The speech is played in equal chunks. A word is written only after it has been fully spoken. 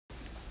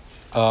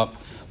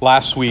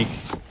Last week,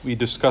 we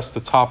discussed the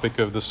topic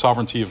of the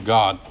sovereignty of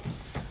God.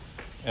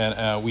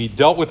 And we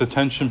dealt with the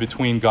tension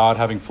between God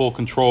having full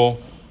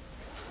control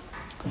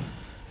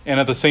and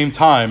at the same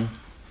time,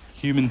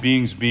 human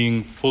beings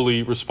being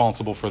fully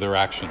responsible for their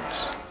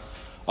actions.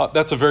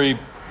 That's a very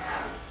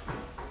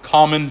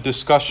common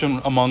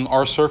discussion among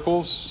our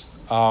circles.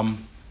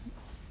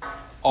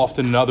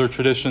 Often in other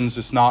traditions,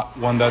 it's not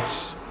one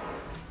that's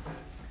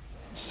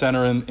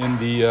center in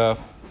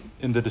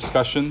the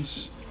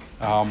discussions.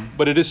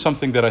 But it is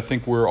something that I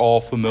think we're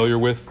all familiar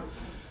with.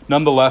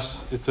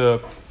 Nonetheless, it's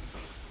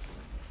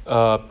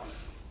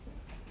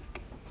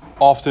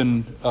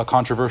often a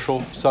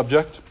controversial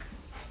subject.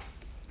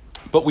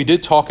 But we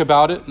did talk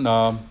about it,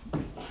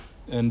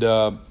 and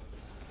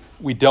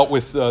we dealt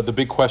with the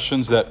big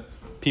questions that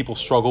people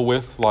struggle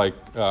with, like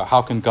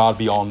how can God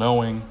be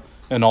all-knowing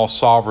and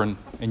all-sovereign,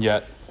 and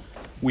yet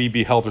we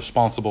be held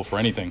responsible for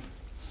anything?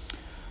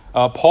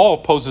 Paul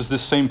poses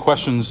this same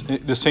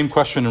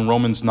question in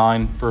Romans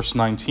 9, verse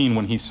 19,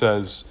 when he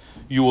says,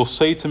 "You will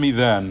say to me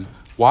then,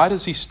 why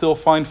does he still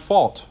find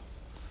fault?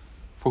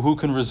 For who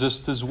can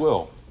resist his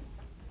will?"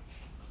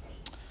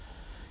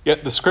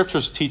 Yet the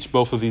scriptures teach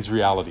both of these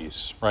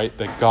realities, right?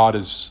 That God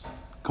is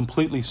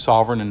completely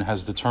sovereign and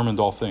has determined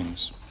all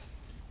things.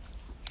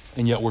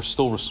 And yet we're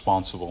still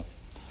responsible.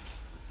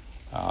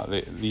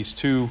 These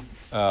two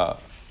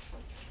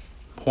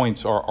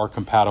points are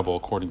compatible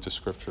according to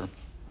Scripture.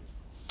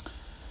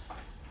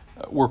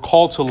 We're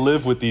called to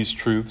live with these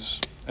truths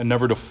and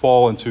never to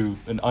fall into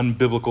an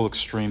unbiblical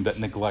extreme that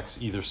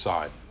neglects either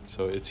side.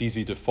 So it's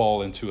easy to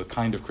fall into a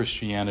kind of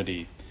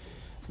Christianity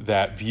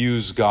that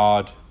views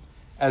God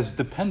as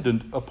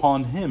dependent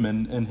upon him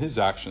and his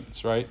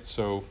actions, right?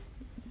 So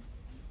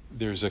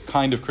there's a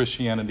kind of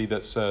Christianity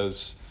that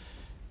says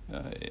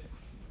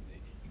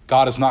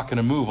God is not going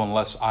to move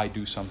unless I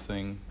do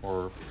something,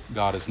 or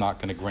God is not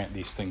going to grant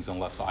these things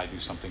unless I do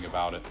something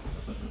about it,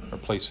 or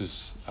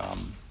places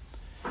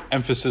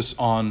emphasis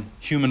on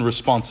human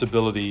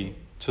responsibility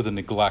to the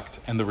neglect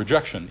and the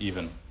rejection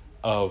even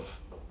of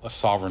a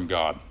sovereign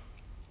God.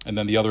 And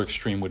then the other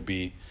extreme would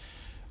be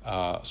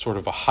sort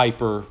of a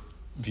hyper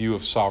view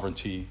of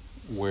sovereignty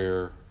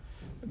where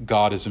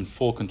God is in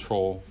full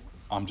control.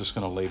 I'm just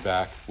going to lay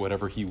back.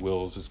 Whatever he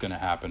wills is going to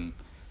happen.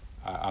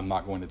 I'm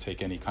not going to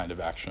take any kind of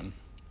action.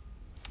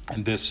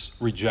 And this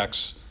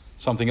rejects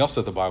something else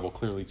that the Bible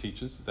clearly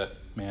teaches, that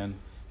man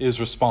is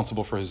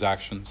responsible for his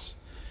actions.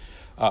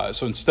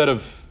 So instead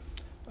of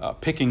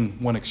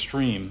picking one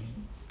extreme,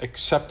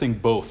 accepting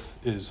both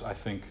is, I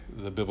think,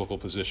 the biblical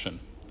position.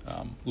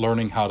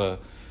 Learning how to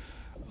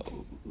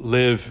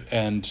live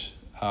and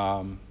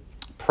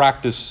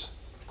practice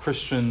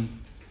Christian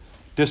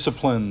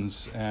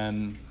disciplines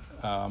and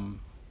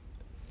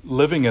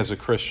living as a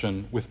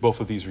Christian with both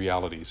of these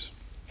realities.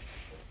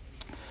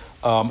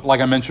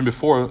 Like I mentioned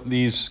before,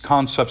 these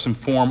concepts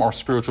inform our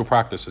spiritual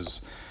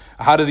practices.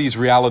 How do these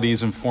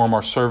realities inform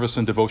our service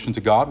and devotion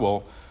to God?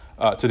 Well,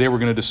 today we're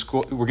going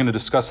to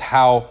discuss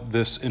how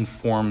this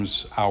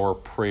informs our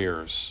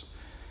prayers.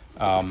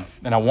 And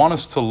I want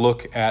us to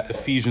look at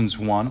Ephesians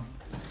 1.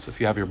 So if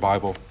you have your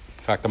Bible,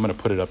 in fact, I'm going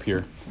to put it up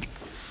here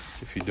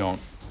if you don't.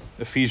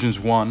 Ephesians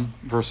 1,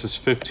 verses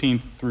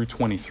 15 through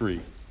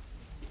 23.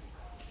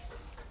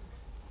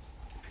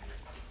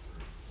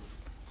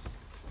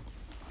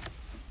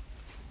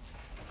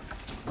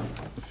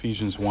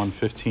 Ephesians 1,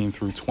 15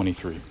 through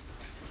 23.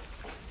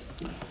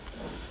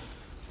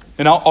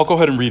 And I'll go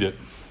ahead and read it.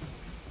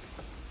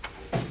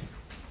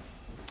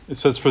 It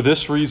says, "For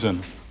this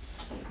reason,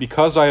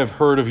 because I have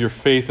heard of your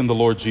faith in the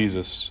Lord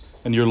Jesus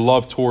and your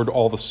love toward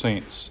all the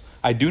saints,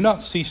 I do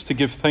not cease to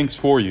give thanks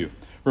for you,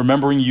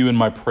 remembering you in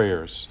my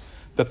prayers,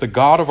 that the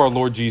God of our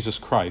Lord Jesus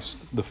Christ,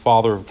 the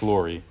Father of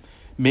glory,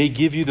 may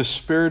give you the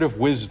spirit of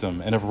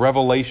wisdom and of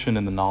revelation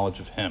in the knowledge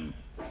of him,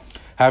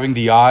 having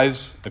the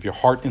eyes of your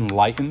heart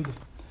enlightened,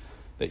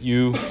 that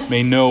you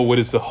may know what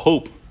is the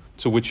hope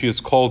to which he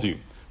has called you,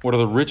 what are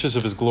the riches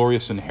of his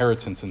glorious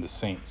inheritance in the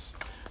saints,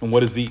 and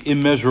what is the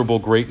immeasurable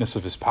greatness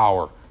of his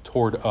power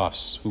toward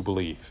us who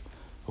believe,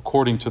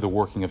 according to the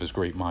working of his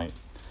great might,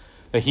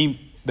 that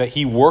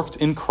he worked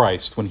in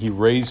Christ when he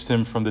raised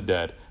him from the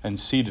dead and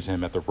seated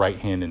him at the right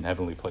hand in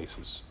heavenly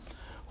places,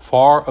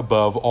 far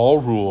above all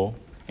rule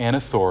and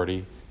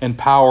authority and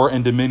power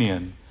and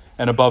dominion,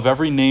 and above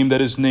every name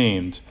that is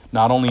named,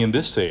 not only in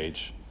this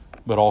age,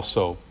 but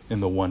also in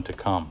the one to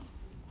come.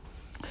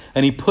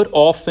 And he put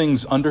all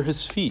things under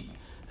his feet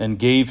and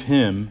gave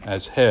him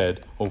as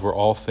head over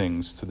all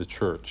things to the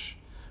church,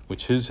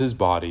 which is his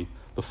body,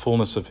 the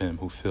fullness of him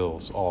who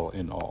fills all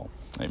in all."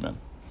 Amen.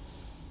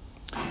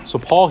 So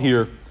Paul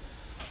here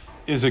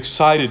is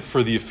excited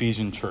for the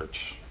Ephesian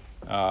church.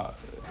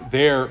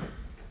 There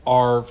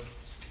are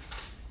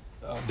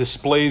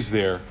displays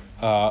there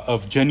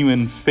of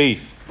genuine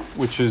faith,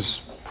 which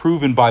is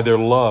proven by their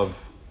love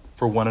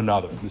for one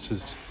another. This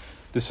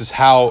is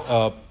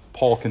how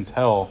Paul can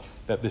tell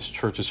that this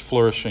church is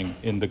flourishing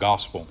in the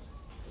gospel.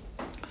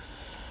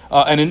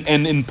 And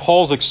in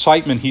Paul's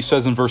excitement, he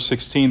says in verse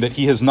 16 that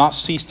he has not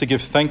ceased to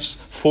give thanks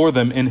for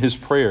them in his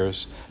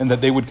prayers, and that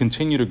they would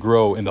continue to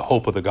grow in the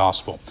hope of the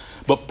gospel.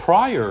 But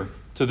prior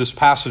to this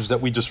passage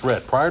that we just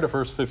read, prior to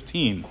verse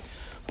 15,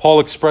 Paul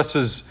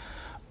expresses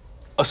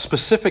a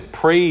specific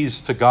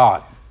praise to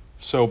God.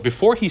 So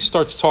before he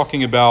starts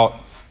talking about,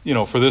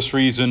 for this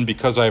reason,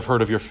 because I have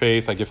heard of your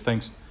faith, I give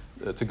thanks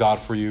to God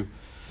for you.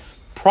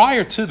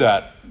 Prior to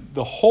that,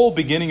 the whole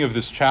beginning of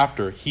this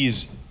chapter,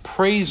 he's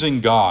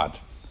praising God.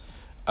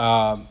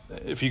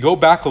 If you go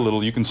back a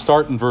little, you can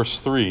start in verse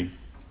 3.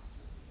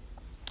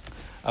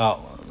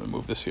 Let me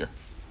move this here.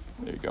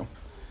 There you go.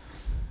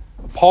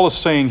 Paul is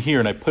saying here,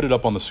 and I put it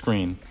up on the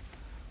screen,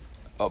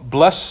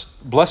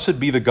 Blessed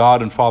be the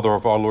God and Father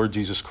of our Lord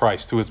Jesus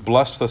Christ, who has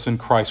blessed us in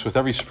Christ with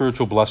every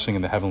spiritual blessing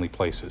in the heavenly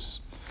places.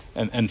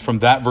 And from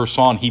that verse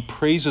on, he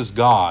praises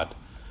God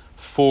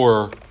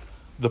for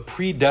the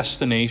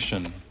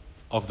predestination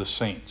of the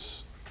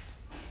saints.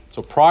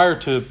 So prior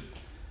to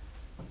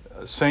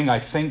saying, I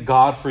thank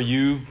God for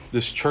you,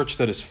 this church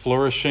that is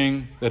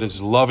flourishing, that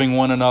is loving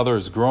one another,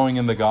 is growing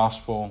in the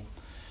gospel,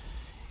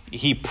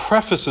 he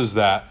prefaces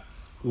that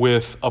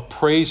with a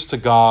praise to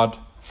God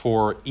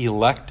for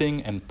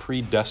electing and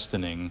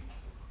predestining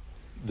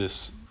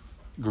this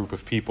group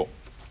of people.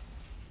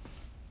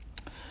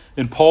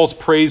 In Paul's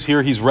praise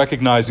here, he's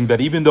recognizing that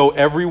even though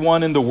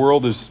everyone in the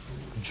world is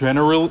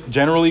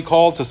generally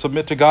called to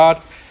submit to God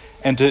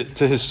and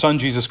to his Son,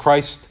 Jesus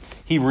Christ,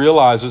 he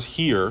realizes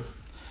here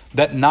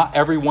that not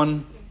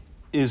everyone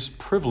is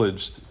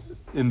privileged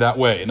in that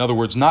way. In other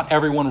words, not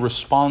everyone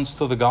responds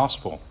to the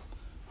gospel.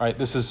 Right?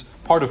 This is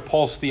part of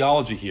Paul's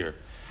theology here.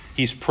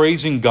 He's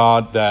praising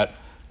God that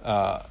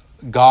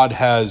God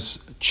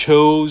has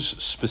chose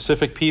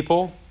specific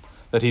people,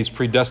 that he's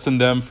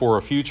predestined them for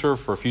a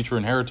future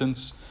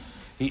inheritance.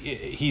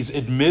 He's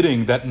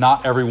admitting that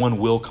not everyone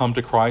will come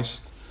to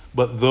Christ,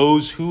 but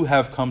those who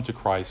have come to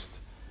Christ,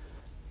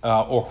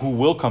 or who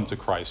will come to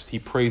Christ, he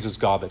praises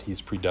God that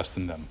he's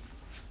predestined them.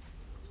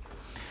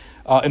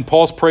 In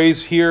Paul's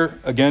praise here,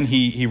 again,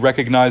 he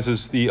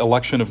recognizes the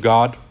election of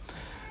God.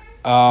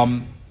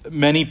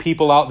 Many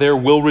people out there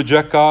will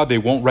reject God. They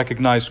won't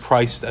recognize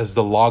Christ as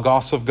the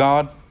Logos of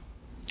God.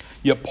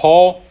 Yet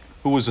Paul,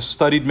 who was a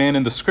studied man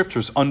in the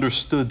Scriptures,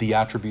 understood the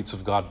attributes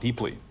of God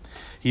deeply.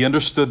 He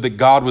understood that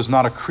God was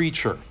not a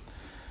creature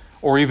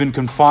or even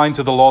confined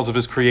to the laws of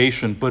his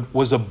creation, but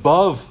was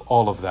above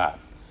all of that.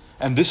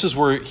 And this is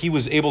where he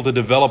was able to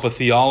develop a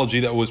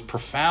theology that was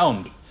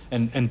profound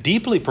and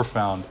deeply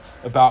profound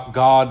about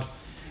God.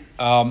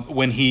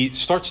 When he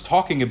starts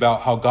talking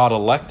about how God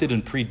elected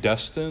and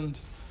predestined,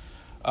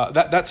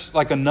 that's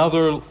like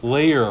another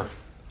layer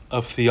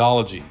of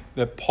theology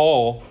that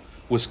Paul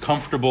was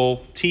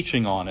comfortable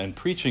teaching on and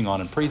preaching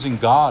on and praising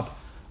God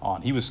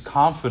on. He was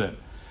confident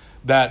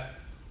that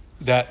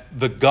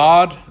the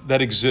God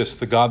that exists,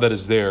 the God that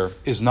is there,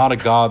 is not a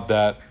God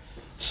that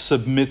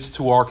submits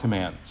to our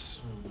commands.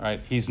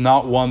 Right? He's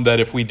not one that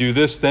if we do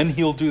this, then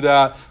he'll do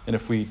that, and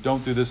if we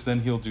don't do this,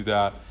 then he'll do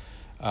that.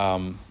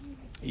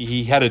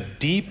 He had a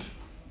deep,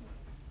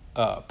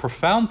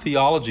 profound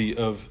theology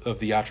of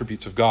the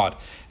attributes of God,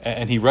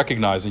 and he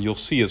recognized, and you'll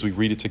see as we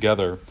read it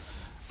together,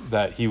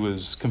 that he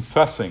was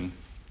confessing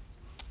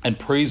and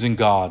praising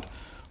God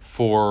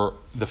for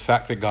the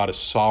fact that God is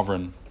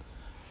sovereign,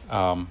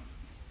 and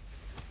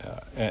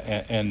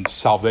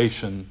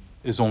salvation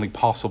is only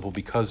possible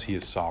because he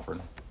is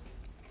sovereign.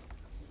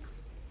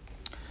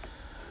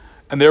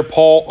 And there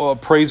Paul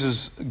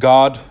praises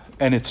God,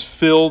 and it's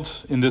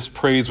filled in this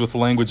praise with the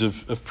language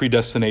of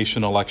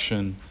predestination,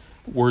 election,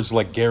 words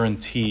like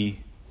guarantee,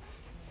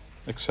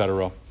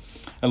 etc.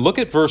 And look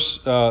at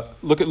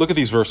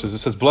these verses. It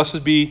says,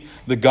 "Blessed be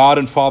the God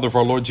and Father of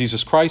our Lord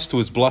Jesus Christ, who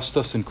has blessed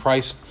us in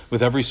Christ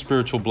with every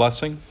spiritual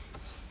blessing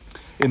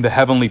in the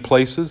heavenly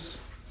places.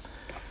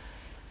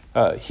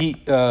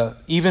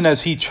 Even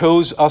as he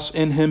chose us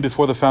in him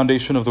before the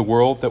foundation of the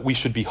world, that we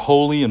should be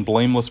holy and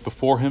blameless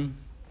before him.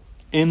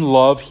 In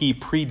love, he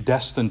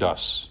predestined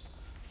us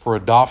for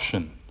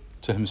adoption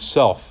to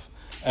himself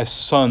as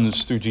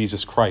sons through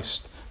Jesus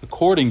Christ,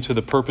 according to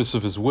the purpose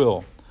of his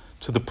will,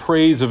 to the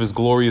praise of his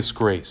glorious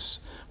grace,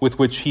 with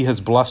which he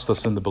has blessed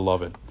us in the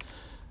beloved."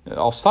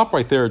 I'll stop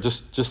right there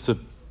just to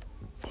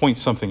point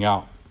something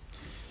out.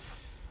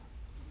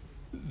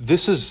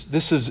 This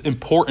is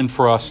important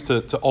for us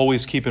to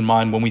always keep in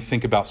mind when we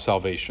think about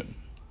salvation.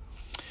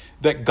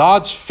 That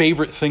God's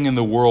favorite thing in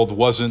the world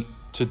wasn't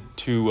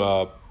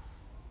to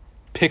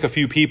pick a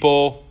few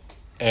people,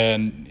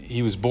 and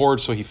he was bored,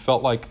 so he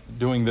felt like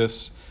doing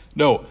this.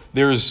 No,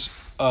 there's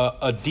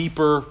a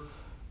deeper,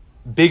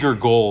 bigger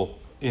goal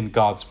in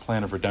God's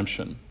plan of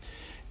redemption.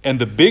 And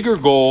the bigger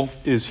goal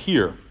is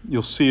here.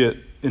 You'll see it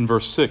in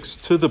verse 6.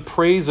 "To the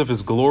praise of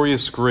his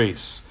glorious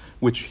grace,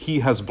 which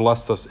he has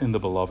blessed us in the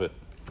beloved."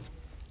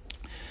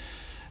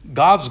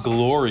 God's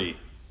glory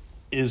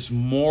is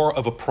more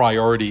of a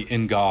priority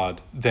in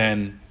God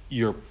than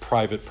your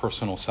private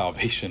personal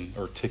salvation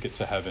or ticket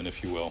to heaven,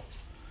 if you will.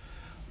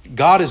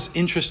 God is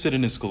interested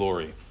in his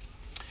glory.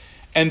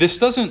 And this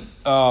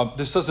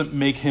doesn't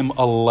make him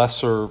a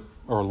lesser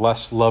or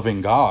less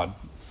loving God.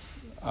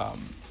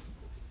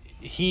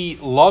 He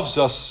loves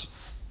us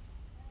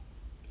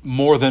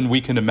more than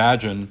we can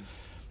imagine,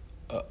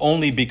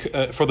 only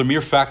for the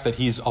mere fact that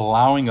he's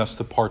allowing us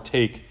to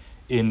partake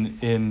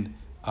in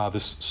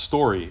this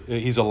story.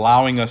 He's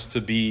allowing us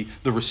to be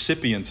the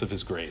recipients of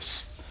his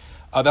grace.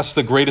 That's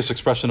the greatest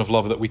expression of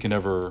love that we can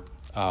ever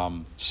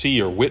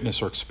see or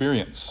witness or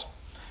experience.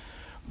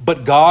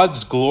 But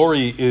God's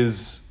glory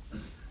is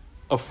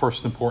of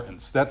first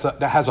importance.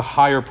 That has a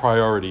higher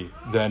priority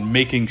than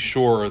making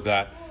sure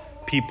that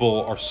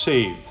people are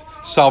saved.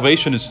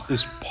 Salvation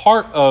is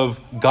part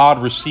of God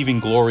receiving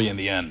glory in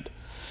the end.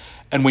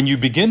 And when you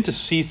begin to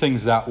see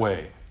things that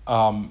way,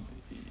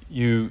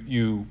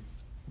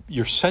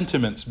 your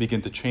sentiments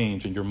begin to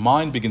change and your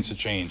mind begins to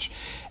change.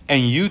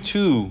 And you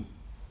too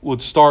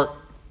would start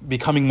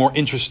becoming more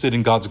interested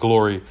in God's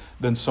glory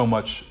than so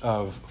much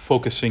of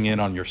focusing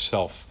in on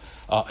yourself,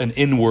 an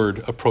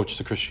inward approach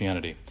to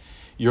Christianity.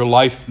 Your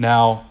life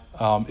now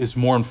is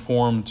more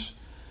informed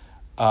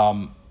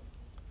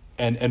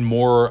and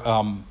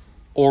more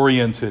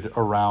oriented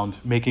around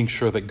making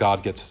sure that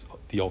God gets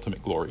the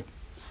ultimate glory.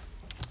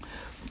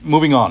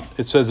 Moving on,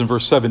 it says in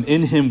verse 7,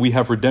 "In him we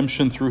have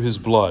redemption through his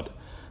blood,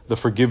 the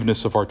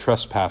forgiveness of our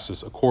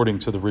trespasses, according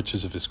to the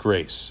riches of his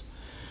grace,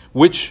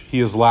 which he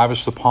has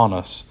lavished upon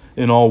us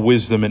in all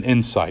wisdom and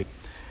insight,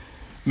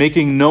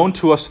 making known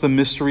to us the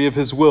mystery of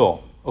his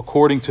will,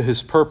 according to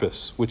his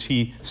purpose, which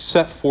he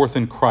set forth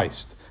in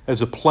Christ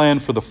as a plan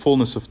for the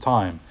fullness of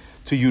time,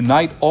 to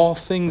unite all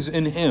things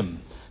in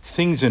him,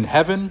 things in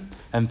heaven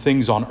and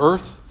things on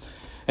earth.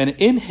 And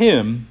in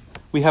him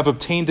we have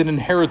obtained an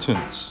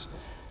inheritance,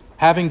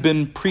 having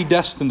been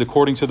predestined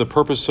according to the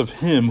purpose of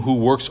him who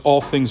works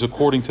all things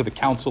according to the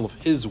counsel of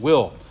his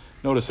will."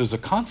 Notice there's a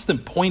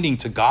constant pointing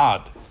to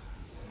God.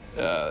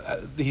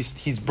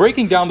 He's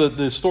breaking down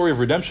the story of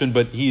redemption,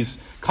 but he's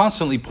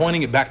constantly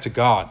pointing it back to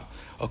God,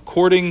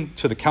 according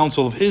to the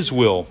counsel of his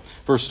will.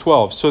 Verse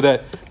 12, "So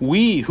that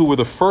we who were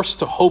the first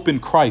to hope in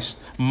Christ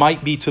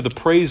might be to the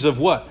praise of"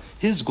 what?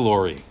 His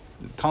glory.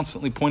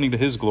 Constantly pointing to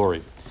his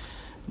glory.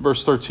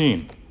 Verse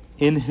 13,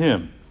 "In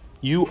him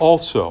you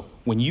also,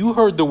 when you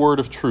heard the word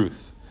of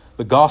truth,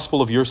 the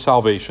gospel of your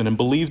salvation, and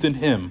believed in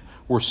him,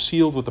 were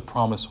sealed with the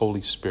promised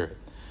Holy Spirit,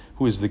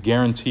 who is the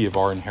guarantee of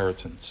our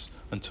inheritance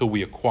until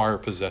we acquire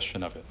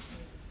possession of it."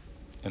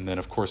 And then,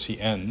 of course, he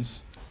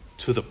ends,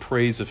 "to the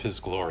praise of his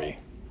glory."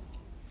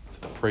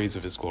 To the praise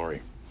of his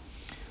glory.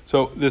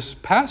 So this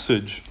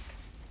passage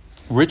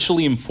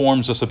richly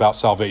informs us about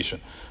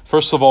salvation.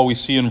 First of all, we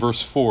see in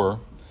verse 4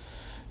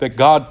 that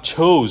God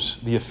chose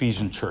the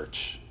Ephesian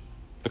church.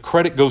 The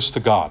credit goes to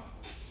God.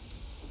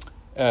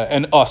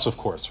 And us, of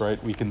course,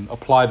 right? We can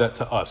apply that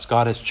to us.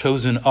 God has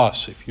chosen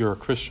us, if you're a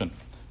Christian.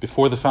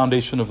 Before the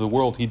foundation of the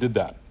world, he did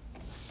that.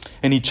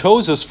 And he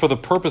chose us for the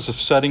purpose of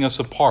setting us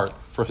apart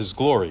for his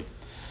glory,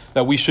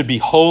 that we should be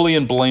holy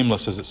and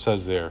blameless, as it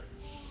says there.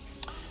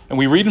 And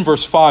we read in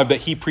verse 5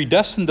 that he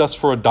predestined us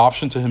for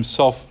adoption to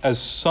himself as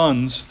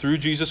sons through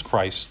Jesus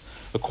Christ,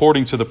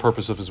 according to the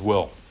purpose of his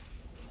will.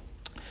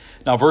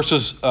 Now,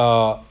 verses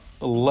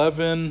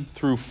 11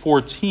 through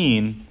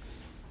 14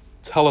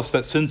 tell us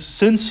that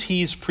since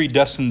he's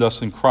predestined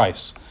us in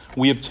Christ,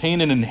 we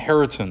obtain an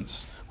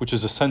inheritance, which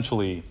is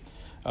essentially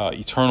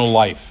eternal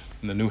life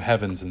in the new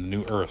heavens and the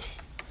new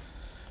earth.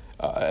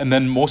 And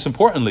then most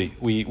importantly,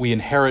 we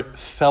inherit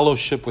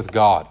fellowship with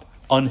God,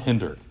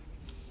 unhindered.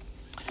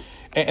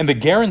 And the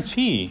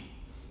guarantee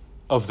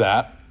of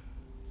that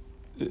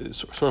is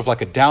sort of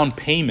like a down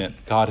payment.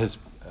 God has,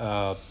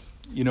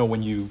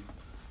 when you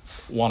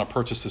want to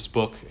purchase this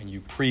book and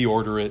you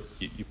pre-order it,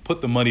 you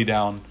put the money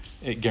down,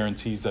 it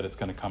guarantees that it's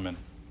going to come in.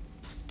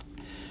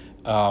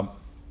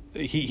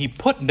 He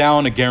put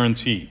down a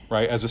guarantee,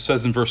 right, as it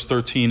says in verse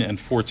 13 and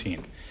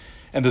 14.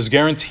 And this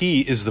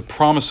guarantee is the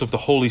promise of the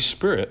Holy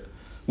Spirit,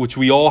 which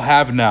we all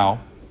have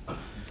now.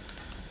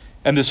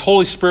 And this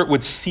Holy Spirit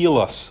would seal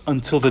us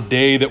until the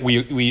day that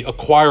we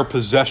acquire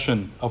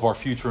possession of our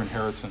future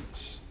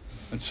inheritance.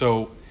 And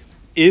so,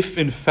 if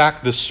in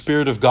fact the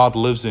Spirit of God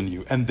lives in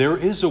you, and there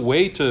is a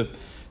way to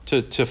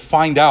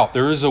find out,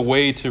 there is a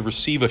way to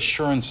receive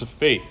assurance of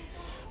faith,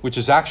 which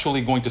is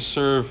actually going to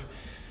serve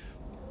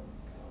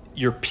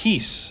your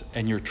peace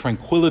and your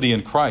tranquility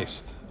in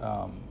Christ.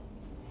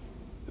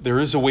 There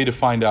is a way to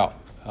find out,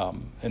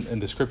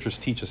 and the scriptures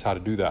teach us how to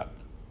do that.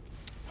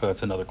 But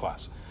that's another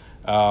class.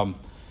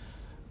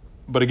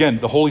 But again,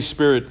 the Holy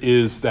Spirit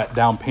is that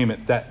down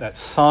payment, that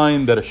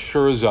sign that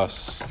assures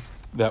us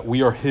that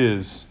we are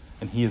his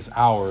and he is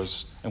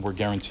ours, and we're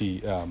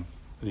guaranteed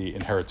the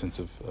inheritance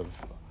of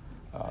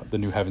the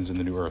new heavens and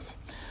the new earth.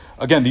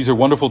 Again, these are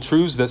wonderful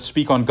truths that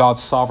speak on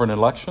God's sovereign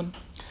election.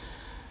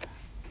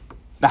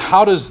 Now,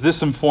 how does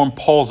this inform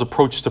Paul's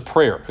approach to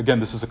prayer? Again,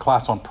 this is a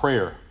class on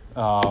prayer,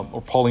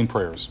 or Pauline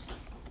prayers.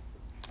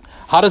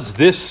 How does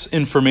this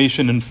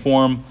information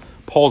inform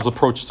Paul's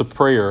approach to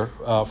prayer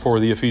for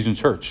the Ephesian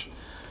church?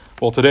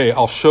 Well, today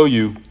I'll show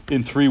you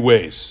in 3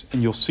 ways,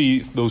 and you'll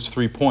see those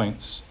 3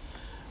 points.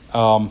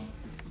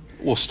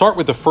 we'll start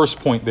with the first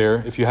point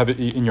there, if you have it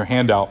in your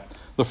handout.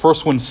 The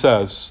first one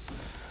says,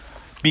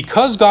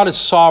 because God is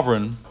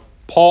sovereign,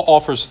 Paul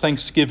offers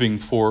thanksgiving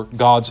for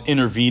God's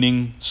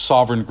intervening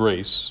sovereign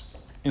grace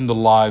in the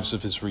lives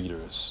of his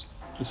readers.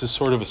 This is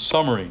sort of a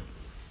summary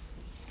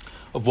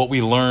of what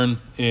we learn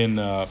in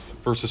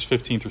verses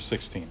 15 through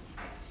 16.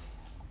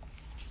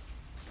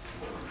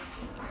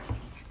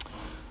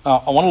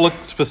 I want to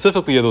look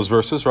specifically at those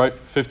verses, right?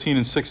 15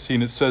 and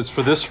 16. It says,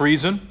 for this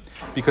reason,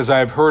 because I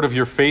have heard of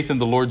your faith in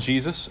the Lord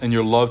Jesus and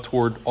your love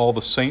toward all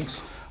the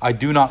saints, I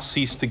do not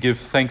cease to give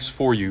thanks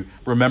for you,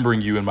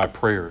 remembering you in my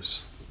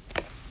prayers.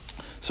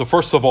 So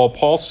first of all,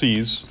 Paul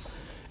sees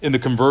in the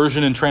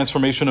conversion and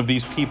transformation of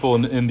these people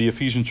in the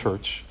Ephesian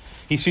church,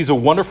 he sees a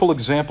wonderful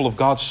example of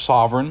God's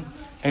sovereign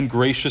and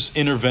gracious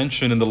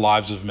intervention in the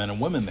lives of men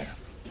and women there.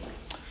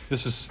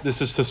 This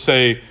is to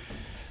say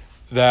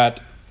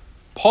that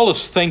Paul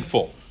is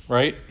thankful,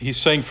 right? He's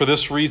saying, for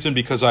this reason,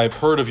 because I have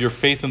heard of your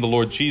faith in the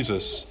Lord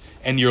Jesus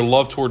and your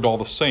love toward all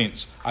the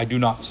saints, I do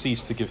not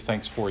cease to give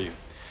thanks for you.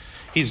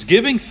 He's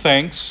giving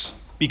thanks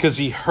because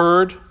he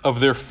heard of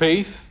their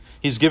faith.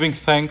 He's giving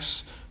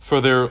thanks for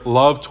their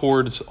love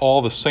towards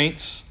all the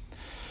saints.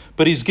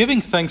 But he's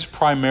giving thanks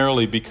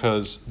primarily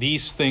because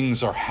these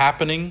things are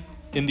happening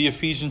in the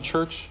Ephesian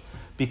church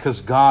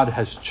because God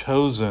has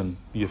chosen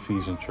the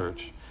Ephesian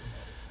church.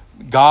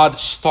 God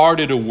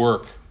started a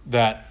work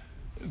that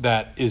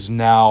is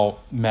now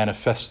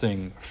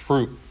manifesting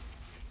fruit.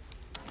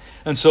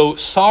 And so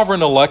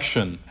sovereign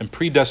election and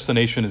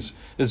predestination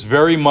is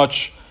very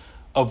much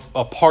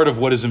a part of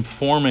what is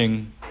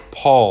informing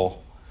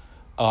Paul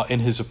in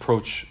his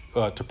approach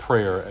to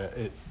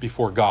prayer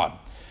before God.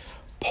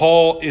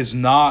 Paul is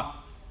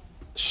not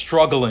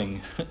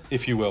struggling,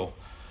 if you will,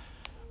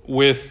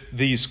 with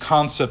these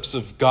concepts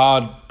of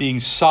God being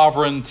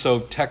sovereign, so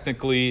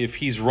technically if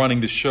he's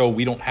running the show,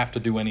 we don't have to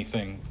do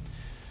anything.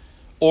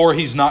 Or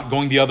he's not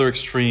going the other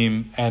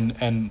extreme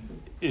and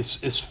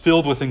is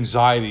filled with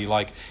anxiety.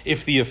 Like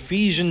if the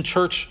Ephesian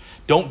church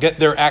don't get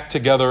their act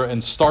together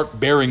and start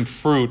bearing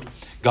fruit,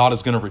 God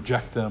is going to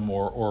reject them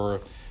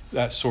or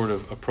that sort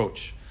of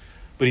approach.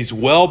 But he's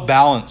well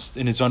balanced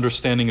in his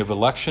understanding of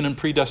election and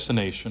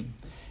predestination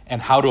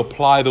and how to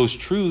apply those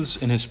truths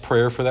in his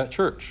prayer for that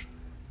church.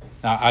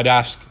 Now, I'd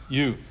ask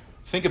you,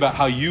 think about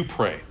how you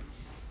pray.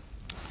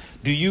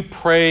 Do you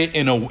pray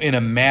in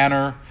a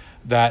manner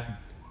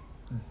that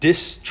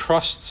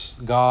distrusts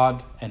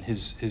God and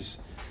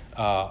his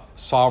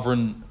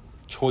sovereign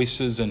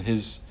choices and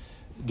his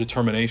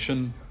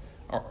determination?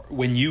 Or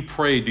when you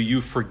pray, do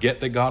you forget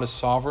that God is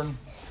sovereign?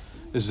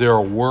 Is there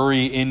a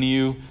worry in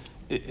you?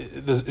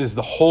 Is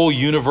the whole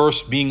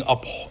universe being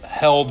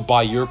upheld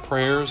by your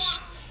prayers?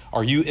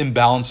 Are you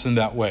imbalanced in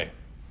that way?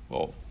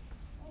 Well,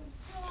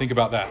 think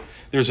about that.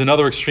 There's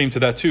another extreme to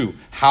that too.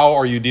 How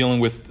are you dealing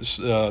with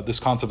this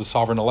concept of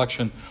sovereign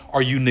election?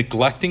 Are you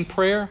neglecting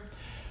prayer?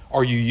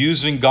 Are you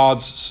using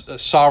God's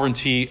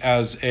sovereignty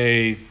as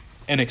an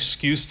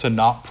excuse to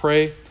not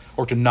pray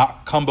or to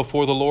not come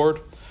before the Lord?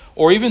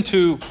 Or even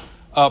to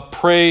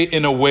pray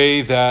in a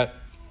way that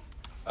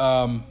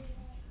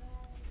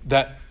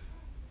that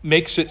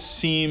makes it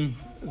seem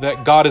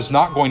that God is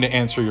not going to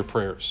answer your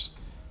prayers,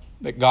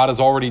 that God has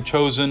already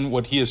chosen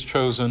what he has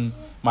chosen,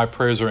 my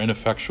prayers are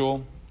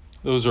ineffectual.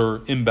 Those are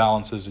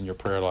imbalances in your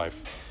prayer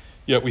life.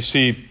 Yet we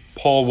see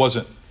Paul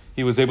wasn't.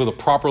 He was able to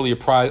properly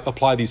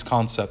apply these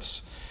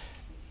concepts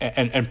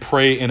and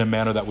pray in a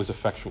manner that was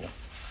effectual.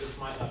 This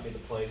might not be the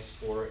place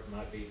for it. It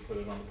might be put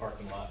it on the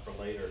parking lot for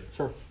later.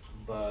 Sure.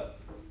 But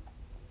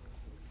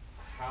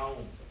how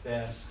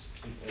best,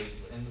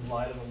 in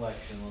light of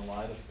election, in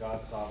light of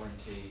God's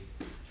sovereignty,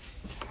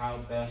 how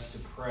best to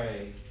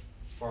pray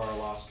for our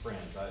lost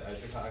friends? I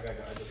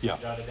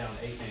just jotted down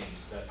 8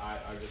 names that I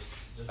just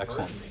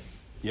burden me.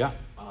 Yeah.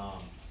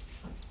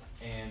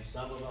 And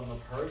some of them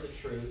have heard the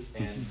truth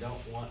and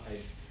don't want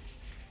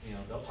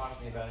they'll talk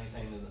to me about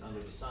anything under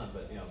the sun,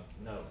 but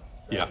no.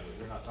 Yeah.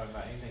 We're not talking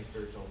about anything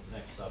spiritual.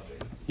 Next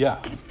subject. Yeah.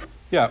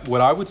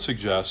 What I would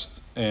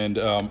suggest, and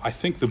I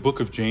think the book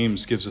of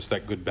James gives us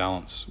that good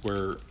balance.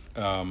 Where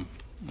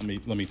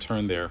let me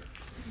turn there.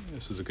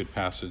 This is a good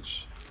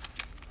passage.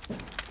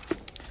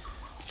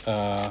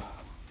 Let's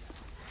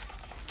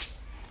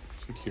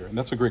look here, and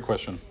that's a great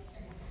question.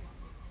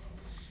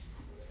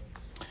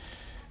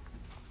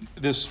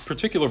 This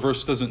particular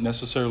verse doesn't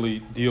necessarily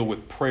deal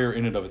with prayer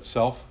in and of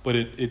itself, but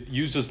it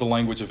uses the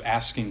language of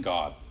asking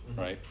God,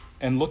 right?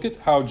 And look at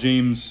how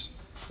James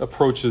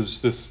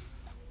approaches this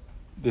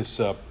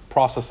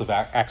process of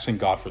asking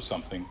God for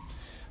something.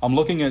 I'm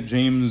looking at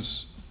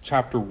James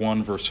chapter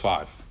 1, verse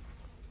 5.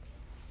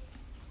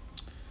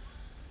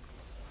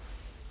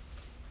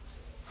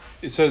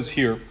 It says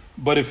here,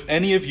 "But if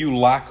any of you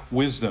lack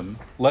wisdom,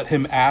 let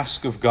him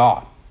ask of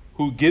God,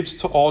 who gives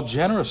to all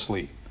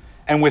generously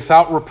and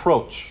without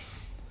reproach,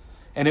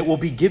 and it will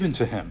be given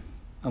to him."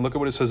 And look at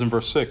what it says in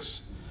verse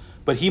 6.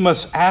 "But he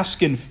must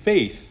ask in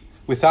faith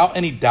without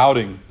any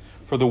doubting,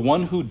 for the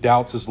one who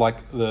doubts is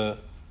like the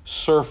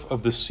surf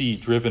of the sea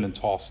driven and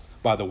tossed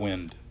by the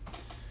wind."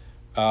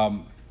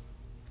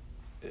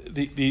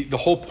 the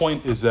whole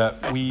point is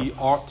that we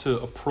ought to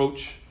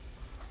approach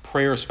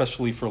prayer,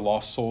 especially for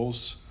lost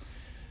souls,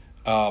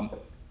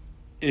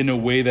 in a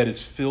way that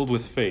is filled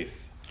with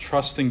faith,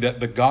 trusting that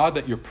the God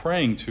that you're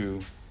praying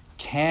to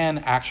can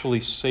actually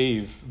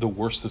save the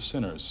worst of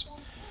sinners.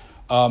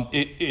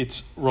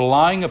 It's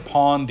relying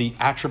upon the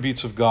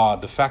attributes of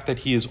God, the fact that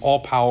he is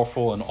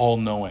all-powerful and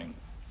all-knowing.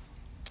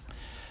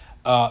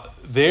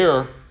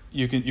 There,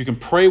 you can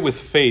pray with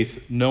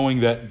faith, knowing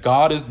that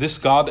this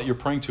God that you're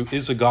praying to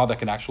is a God that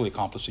can actually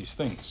accomplish these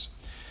things.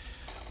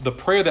 The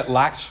prayer that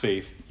lacks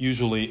faith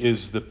usually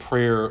is the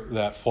prayer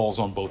that falls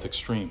on both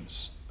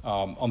extremes.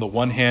 On the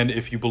one hand,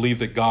 if you believe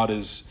that God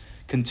is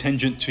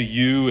contingent to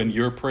you and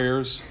your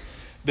prayers,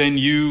 then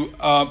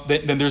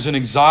then there's an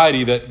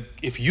anxiety that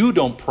if you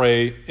don't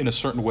pray in a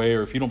certain way,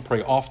 or if you don't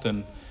pray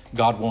often,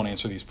 God won't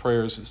answer these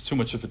prayers. It's too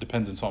much of a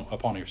dependence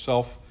upon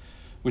yourself,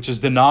 which is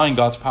denying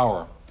God's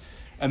power.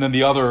 And then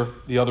the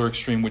other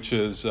extreme, which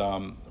is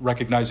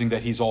recognizing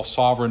that he's all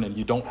sovereign and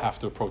you don't have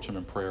to approach him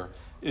in prayer,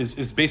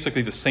 is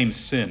basically the same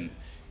sin.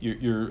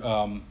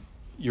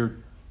 You're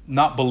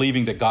not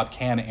believing that God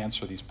can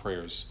answer these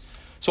prayers.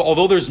 So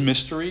although there's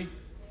mystery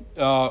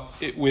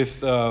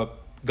with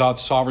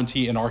God's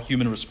sovereignty and our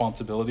human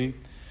responsibility,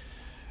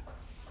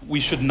 we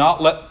should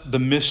not let the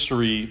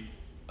mystery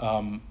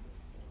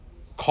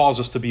cause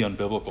us to be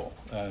unbiblical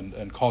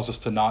and cause us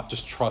to not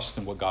just trust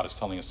in what God is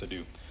telling us to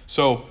do.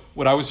 So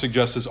what I would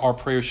suggest is our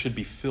prayers should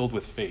be filled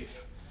with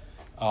faith.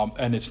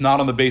 And it's not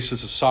on the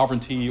basis of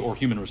sovereignty or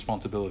human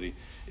responsibility.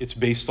 It's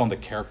based on the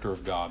character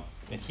of God.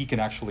 And he can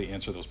actually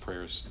answer those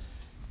prayers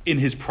in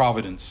his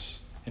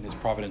providence, in his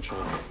providential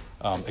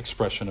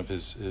expression of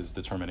his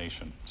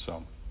determination.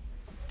 So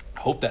I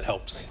hope that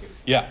helps.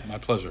 Yeah, my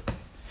pleasure.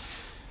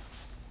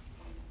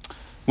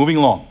 Moving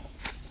along.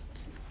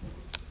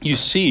 You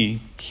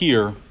see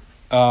here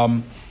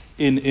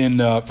in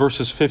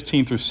verses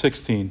 15 through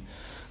 16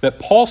 that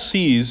Paul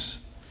sees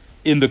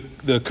in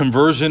the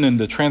conversion and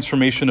the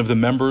transformation of the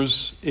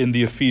members in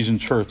the Ephesian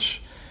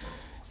church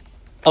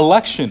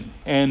election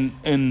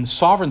and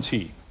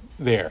sovereignty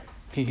there.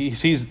 He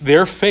sees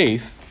their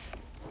faith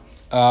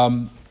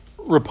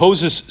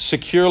reposes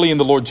securely in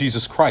the Lord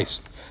Jesus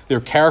Christ.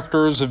 Their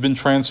characters have been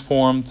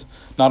transformed,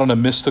 not in a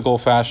mystical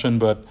fashion,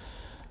 but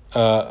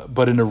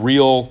in a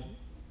real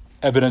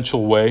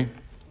evidential way.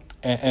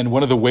 And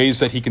one of the ways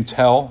that he can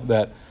tell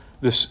that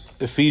this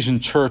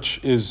Ephesian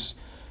church is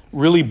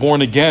really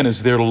born again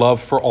is their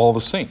love for all the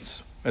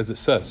saints, as it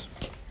says.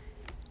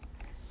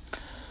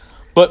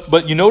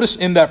 But you notice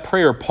in that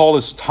prayer, Paul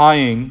is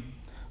tying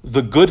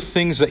the good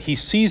things that he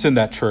sees in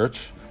that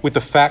church with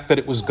the fact that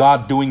it was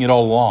God doing it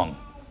all along.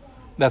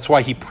 That's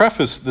why he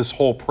prefaced this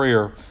whole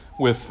prayer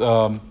with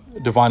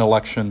divine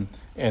election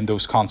and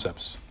those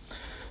concepts.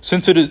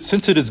 Since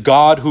it is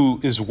God who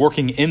is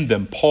working in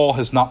them, Paul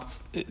has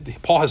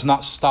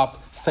not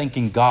stopped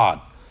thanking God.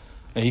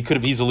 And he could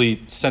have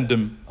easily sent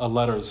them a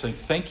letter saying,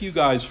 "Thank you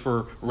guys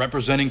for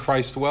representing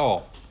Christ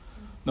well."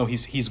 No,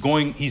 he's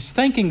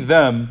thanking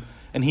them,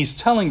 and he's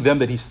telling them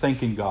that he's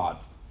thanking God.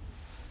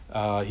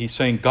 He's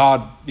saying,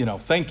 "God,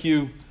 thank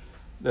you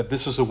that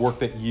this is a work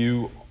that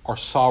you are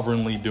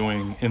sovereignly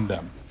doing in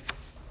them."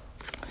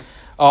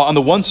 On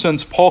the one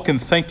sense, Paul can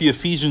thank the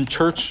Ephesian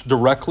church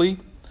directly,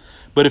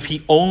 but if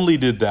he only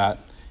did that,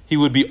 he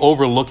would be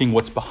overlooking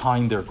what's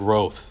behind their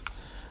growth.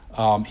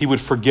 He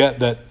would forget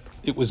that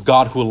it was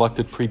God who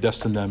elected,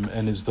 predestined them,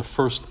 and is the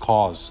first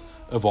cause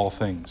of all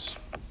things.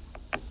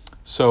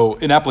 So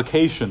in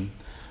application,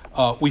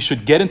 we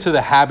should get into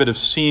the habit of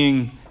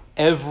seeing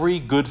every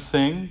good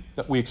thing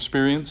that we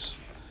experience.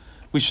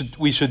 We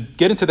should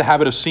get into the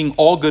habit of seeing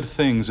all good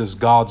things as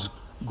God's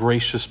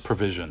gracious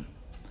provision.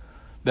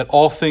 That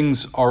all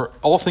things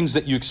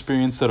that you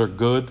experience that are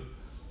good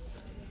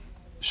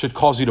should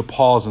cause you to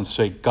pause and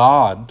say,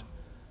 God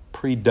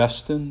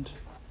predestined,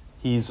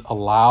 he's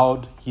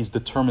allowed, he's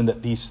determined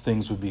that these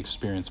things would be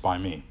experienced by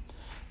me.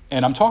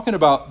 And I'm talking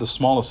about the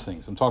smallest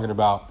things. I'm talking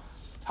about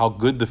how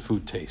good the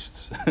food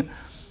tastes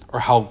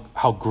or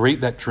how great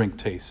that drink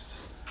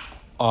tastes.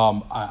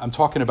 I'm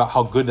talking about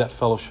how good that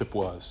fellowship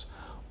was.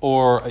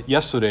 Or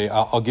yesterday,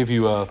 I'll give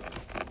you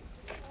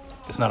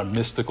it's not a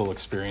mystical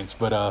experience,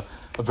 but a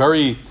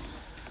very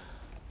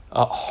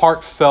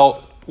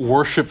heartfelt,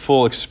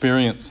 worshipful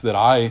experience that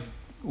I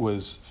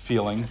was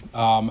feeling.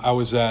 I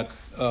was at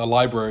a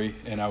library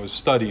and I was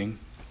studying,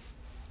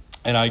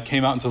 and I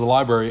came out into the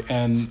library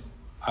and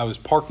I was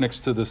parked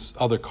next to this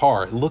other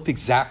car. It looked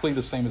exactly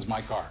the same as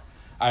my car.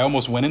 I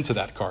almost went into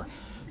that car.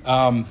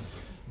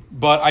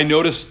 But I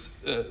noticed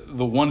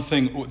the one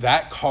thing,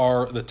 that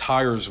car, the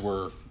tires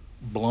were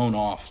blown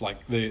off. Like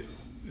they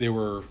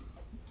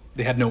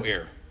had no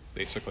air,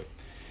 basically.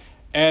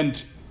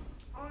 And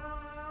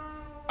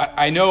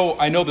I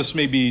know this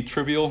may be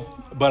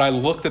trivial, but I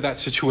looked at that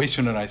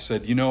situation and I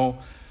said,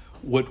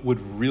 what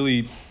would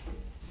really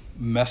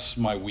mess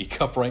my week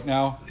up right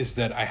now is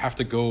that I have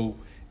to go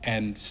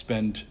and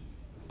spend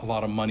a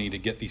lot of money to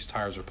get these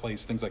tires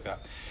replaced, things like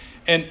that.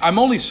 And I'm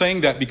only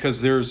saying that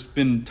because there's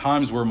been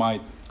times where my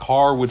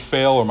car would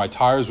fail or my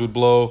tires would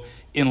blow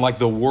in like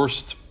the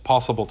worst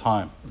possible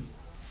time.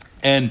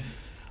 And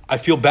I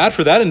feel bad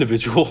for that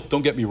individual.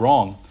 Don't get me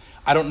wrong.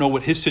 I don't know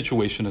what his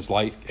situation is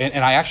like.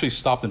 And I actually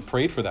stopped and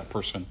prayed for that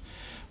person.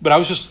 But I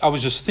was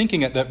just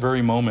thinking at that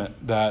very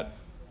moment that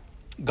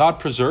God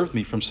preserved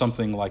me from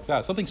something like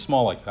that, something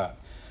small like that.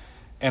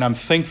 And I'm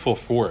thankful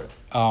for it.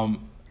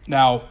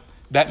 Now,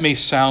 that may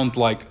sound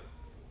like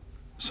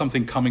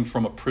something coming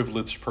from a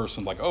privileged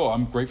person, like, oh,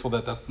 I'm grateful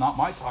that that's not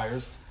my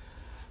tires.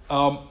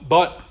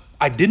 But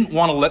I didn't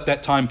want to let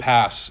that time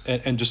pass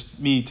and just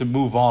me to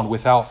move on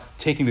without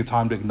taking the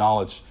time to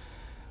acknowledge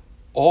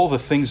all the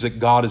things that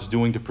God is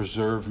doing to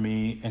preserve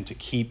me and to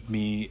keep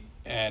me,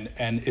 and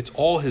it's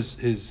all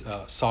his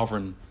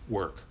sovereign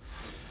work.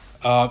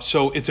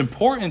 So it's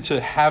important to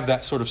have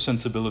that sort of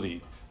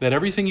sensibility that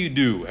everything you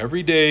do,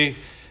 every day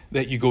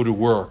that you go to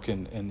work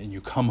and you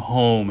come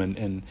home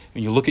and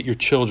you look at your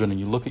children and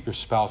you look at your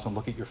spouse and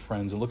look at your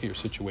friends and look at your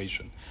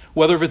situation,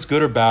 whether if it's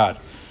good or bad,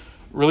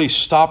 really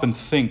stop and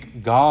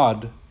think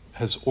God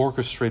has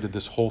orchestrated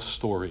this whole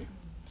story.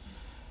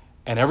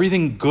 And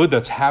everything good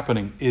that's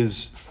happening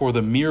is for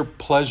the mere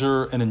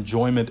pleasure and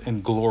enjoyment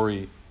and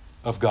glory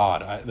of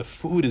God. The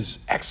food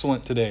is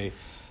excellent today.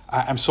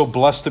 I'm so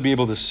blessed to be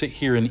able to sit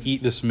here and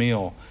eat this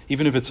meal,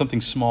 even if it's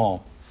something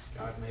small.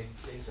 God made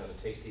things out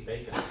of tasty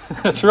bacon.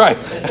 That's right.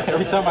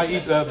 Every time I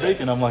eat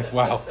bacon, I'm like,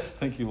 wow,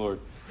 thank you, Lord.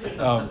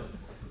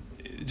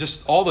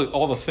 Just all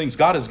the things.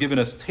 God has given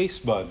us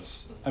taste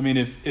buds. I mean,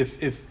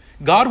 if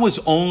God was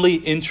only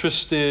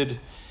interested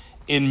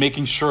in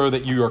making sure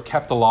that you are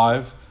kept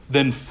alive,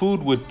 then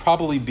food would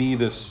probably be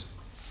this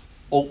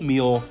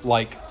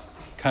oatmeal-like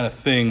kind of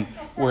thing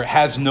where it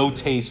has no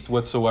taste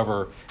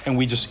whatsoever, and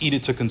we just eat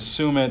it to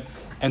consume it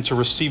and to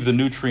receive the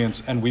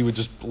nutrients, and we would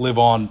just live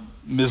on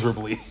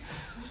miserably.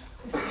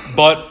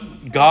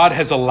 But God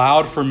has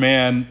allowed for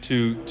man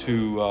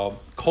to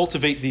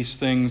cultivate these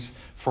things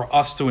for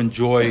us to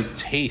enjoy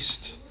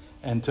taste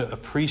and to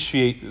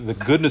appreciate the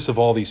goodness of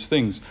all these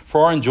things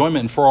for our enjoyment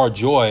and for our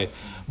joy,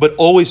 but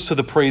always to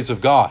the praise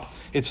of God.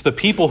 It's the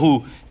people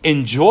who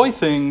enjoy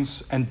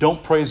things and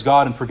don't praise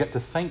God and forget to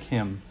thank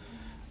Him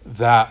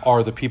that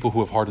are the people who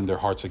have hardened their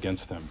hearts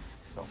against Him.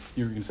 So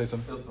you were going to say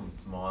something? I feel some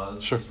small.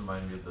 Sure. Just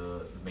remind me of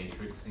the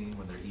Matrix scene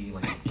when they're eating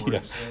like a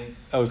porridge thing.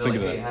 I was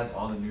thinking like, that. It has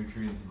all the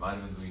nutrients and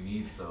vitamins we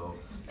need. So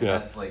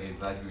that's like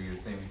exactly what you're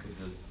saying. We could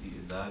just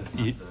eat that and have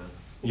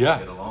to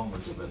get along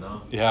with it, but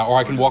no. Yeah, or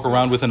I can walk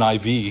around with an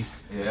IV.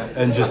 Yeah.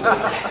 And just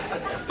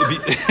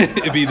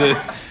it'd be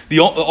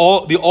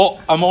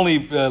I'm only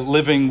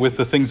living with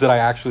the things that I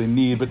actually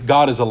need, but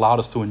God has allowed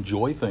us to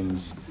enjoy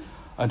things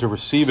and to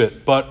receive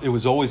it. But it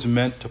was always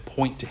meant to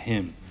point to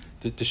Him,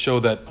 to show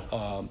that,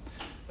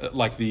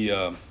 like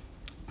the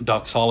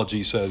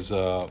doxology says,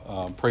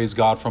 praise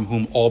God from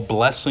whom all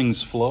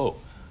blessings flow.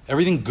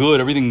 Everything good,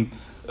 everything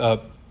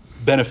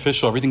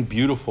beneficial, everything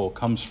beautiful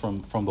comes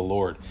from the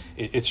Lord.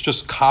 It's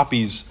just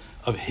copies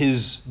of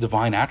His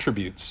divine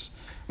attributes.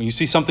 When you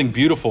see something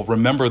beautiful,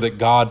 remember that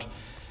God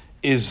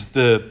is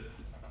the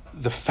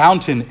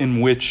fountain in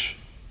which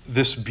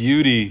this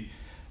beauty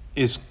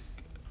is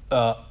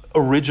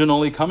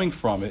originally coming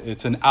from.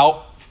 It's an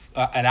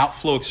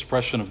outflow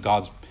expression of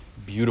God's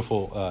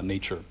beautiful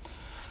nature.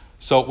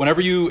 So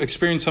whenever you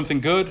experience something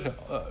good,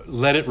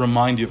 let it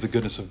remind you of the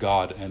goodness of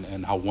God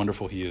and how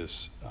wonderful He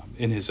is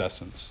in His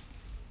essence.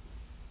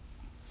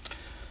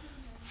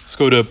 Let's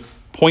go to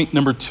point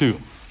number 2.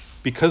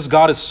 Because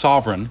God is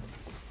sovereign,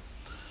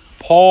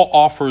 Paul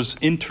offers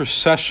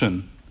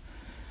intercession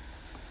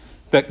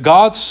that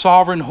God's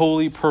sovereign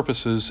holy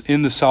purposes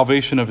in the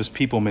salvation of His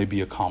people may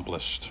be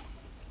accomplished.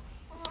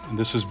 And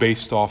this is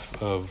based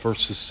off of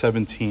verses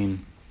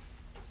 17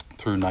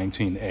 through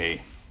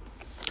 19a.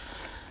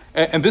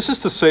 And this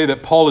is to say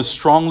that Paul is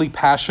strongly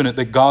passionate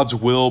that God's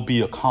will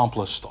be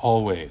accomplished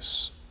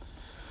always.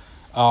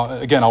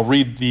 Again, I'll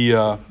read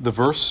the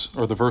verse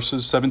or the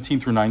verses 17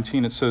 through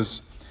 19. It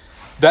says,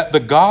 that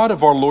the God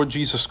of our Lord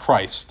Jesus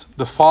Christ,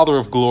 the Father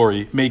of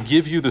glory, may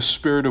give you the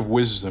spirit of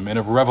wisdom and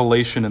of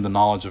revelation in the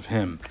knowledge of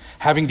Him,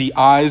 having the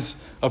eyes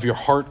of your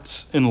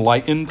hearts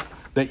enlightened,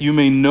 that you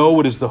may know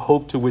what is the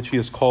hope to which He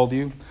has called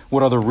you,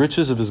 what are the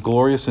riches of His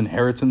glorious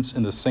inheritance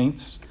in the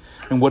saints,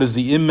 and what is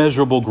the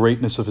immeasurable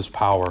greatness of His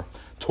power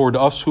toward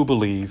us who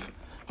believe,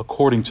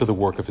 according to the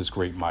work of His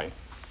great might.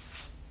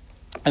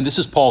 And this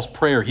is Paul's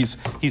prayer. He's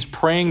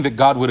praying that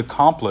God would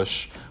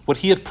accomplish what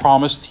He had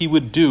promised He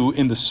would do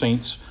in the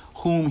saints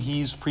whom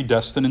He's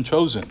predestined and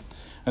chosen.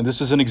 And this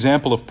is an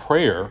example of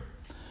prayer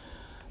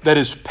that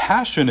is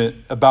passionate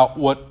about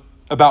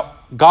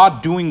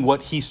God doing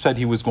what He said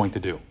He was going to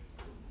do.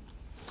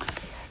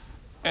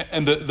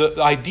 And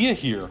the idea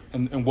here,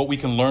 and what we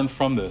can learn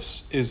from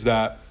this, is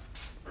that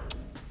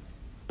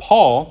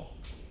Paul,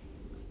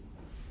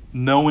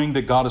 knowing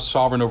that God is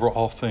sovereign over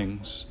all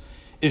things,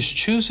 is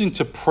choosing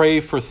to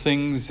pray for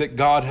things that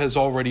God has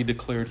already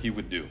declared He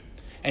would do.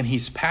 And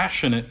he's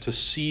passionate to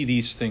see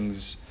these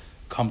things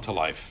come to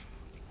life.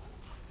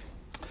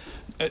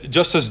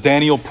 Just as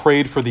Daniel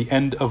prayed for the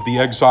end of the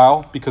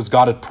exile, because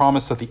God had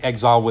promised that the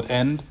exile would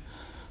end,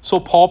 So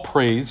Paul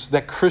prays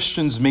that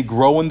Christians may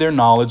grow in their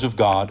knowledge of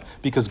God,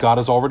 because God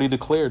has already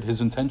declared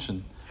his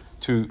intention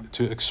to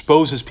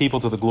expose his people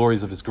to the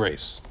glories of his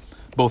grace,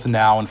 both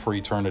now and for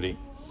eternity.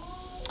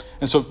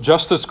 And so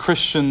just as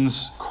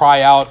Christians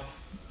cry out,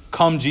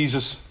 "Come,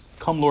 Jesus,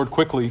 come, Lord,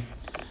 quickly,"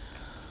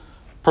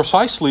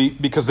 precisely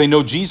because they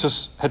know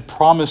Jesus had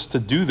promised to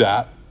do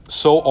that,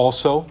 so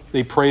also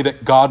they pray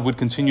that God would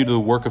continue to the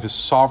work of his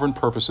sovereign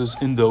purposes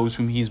in those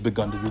whom he's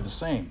begun to do the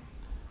same.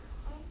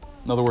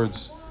 In other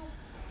words,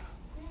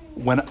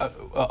 when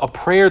a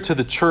prayer to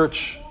the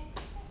church,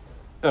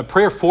 a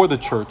prayer for the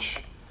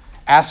church,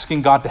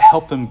 asking God to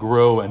help them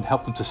grow and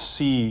help them to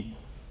see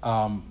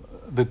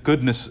the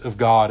goodness of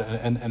God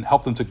and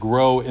help them to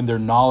grow in their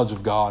knowledge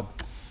of God,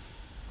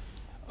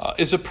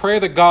 is a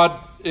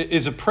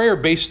prayer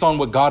based on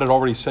what God had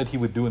already said he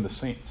would do in the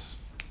saints.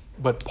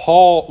 But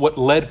what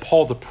led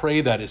Paul to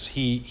pray that is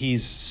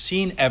he's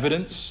seen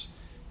evidence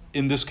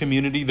in this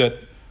community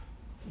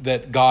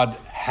that God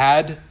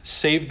had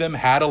saved them,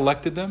 had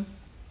elected them.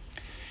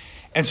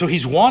 And so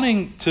he's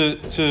wanting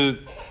to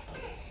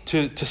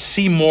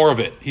see more of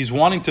it. He's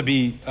wanting to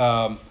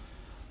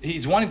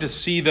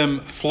see them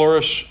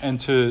flourish and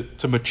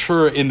to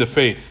mature in the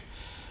faith.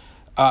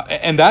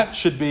 And that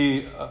should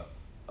be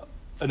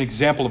an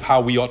example of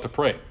how we ought to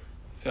pray.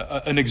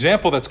 An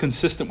example that's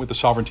consistent with the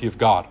sovereignty of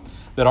God.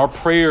 That our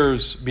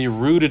prayers be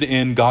rooted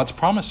in God's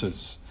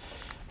promises.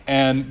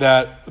 And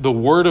that the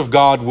word of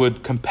God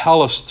would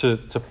compel us to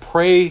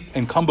pray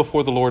and come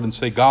before the Lord and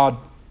say, "God,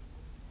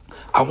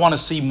 I want to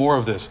see more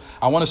of this.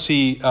 I want to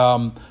see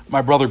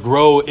my brother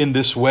grow in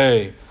this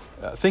way."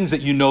 Things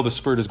that you know the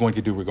Spirit is going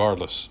to do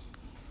regardless.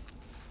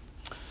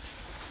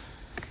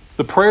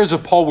 The prayers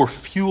of Paul were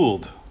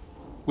fueled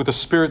with a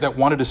spirit that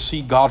wanted to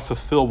see God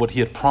fulfill what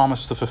he had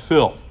promised to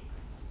fulfill.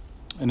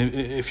 And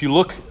if you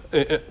look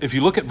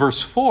at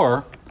verse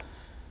 4,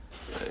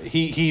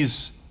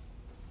 he's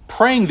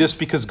praying this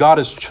because God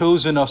has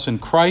chosen us in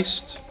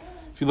Christ.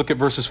 If you look at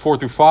verses 4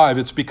 through 5,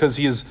 it's because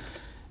he has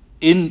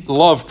in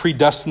love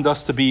predestined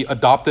us to be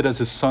adopted as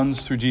his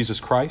sons through Jesus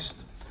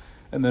Christ.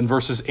 And then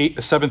verses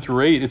 7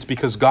 through 8, it's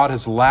because God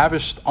has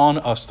lavished on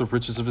us the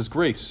riches of his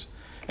grace.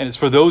 And it's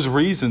for those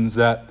reasons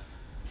that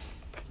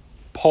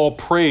Paul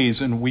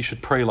prays, and we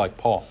should pray like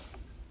Paul.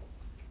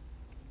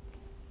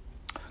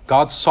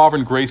 God's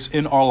sovereign grace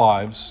in our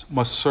lives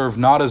must serve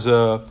not as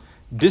a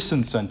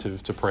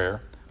disincentive to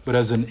prayer, but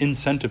as an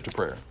incentive to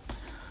prayer,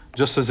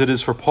 just as it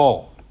is for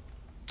Paul.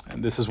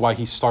 And this is why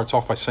he starts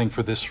off by saying,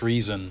 "For this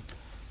reason,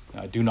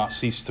 I do not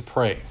cease to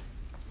pray."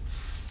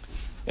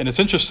 And it's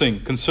interesting,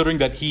 considering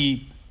that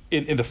he,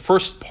 in the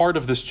first part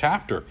of this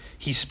chapter,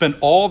 he spent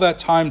all that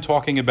time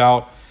talking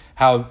about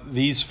how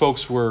these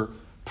folks were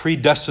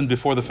predestined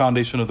before the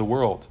foundation of the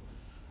world.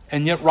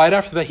 And yet right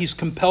after that, he's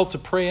compelled to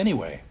pray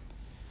anyway.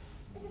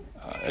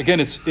 Again,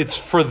 it's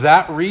for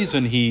that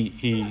reason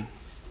he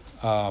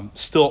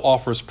still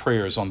offers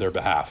prayers on their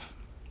behalf.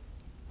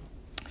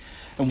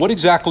 And what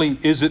exactly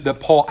is it that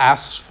Paul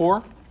asks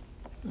for?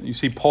 You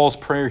see, Paul's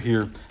prayer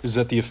here is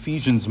that the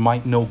Ephesians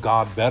might know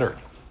God better.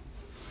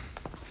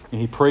 And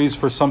he prays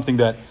for something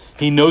that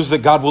he knows that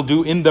God will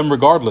do in them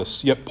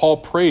regardless. Yet Paul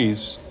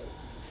prays,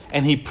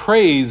 and he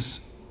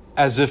prays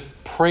as if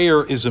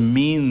prayer is a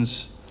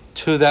means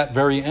to that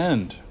very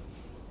end.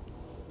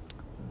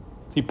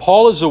 See,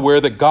 Paul is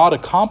aware that God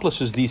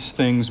accomplishes these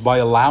things by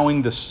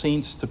allowing the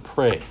saints to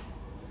pray.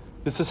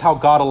 This is how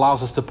God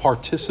allows us to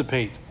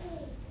participate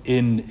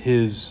in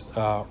his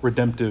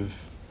redemptive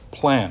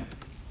plan.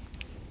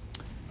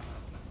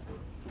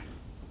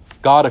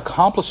 God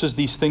accomplishes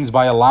these things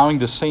by allowing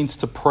the saints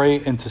to pray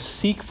and to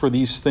seek for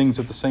these things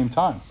at the same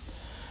time.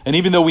 And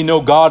even though we know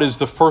God is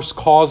the first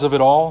cause of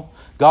it all,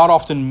 God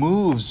often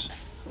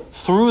moves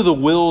through the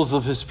wills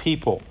of his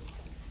people.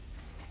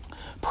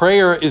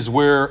 Prayer is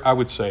where, I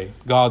would say,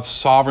 God's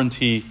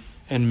sovereignty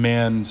and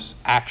man's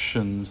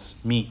actions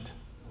meet.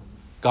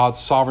 God's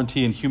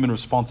sovereignty and human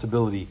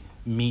responsibility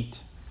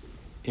meet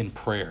in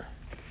prayer.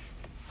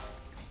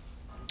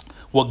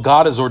 What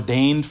God has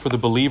ordained for the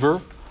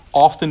believer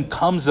often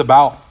comes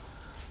about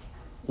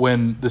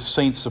when the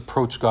saints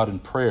approach God in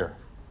prayer.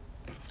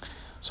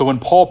 So when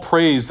Paul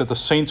prays that the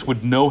saints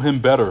would know him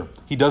better,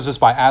 he does this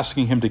by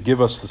asking him to give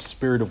us the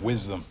spirit of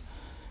wisdom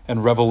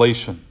and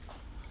revelation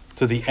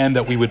to the end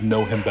that we would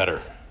know him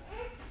better.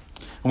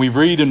 And we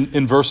read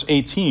in verse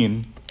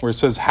 18 where it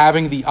says,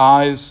 "Having the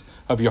eyes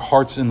of your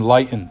hearts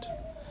enlightened,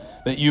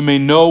 that you may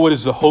know what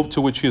is the hope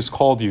to which he has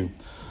called you."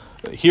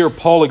 Here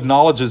Paul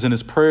acknowledges in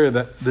his prayer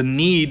that the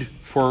need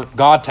for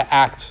God to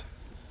act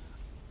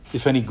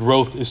if any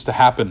growth is to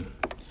happen,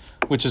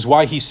 which is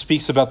why he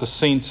speaks about the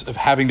saints of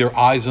having their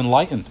eyes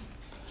enlightened.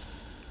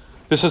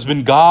 This has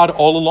been God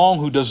all along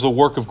who does the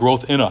work of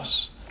growth in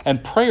us.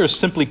 And prayer is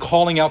simply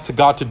calling out to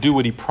God to do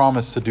what he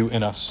promised to do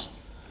in us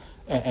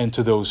and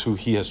to those who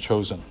he has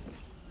chosen.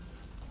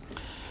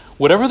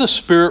 Whatever the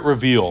Spirit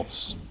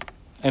reveals,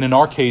 and in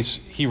our case,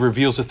 he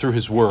reveals it through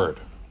his word,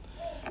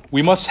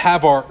 we must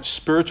have our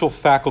spiritual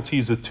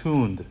faculties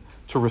attuned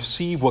to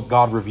receive what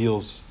God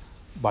reveals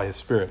by his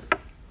Spirit.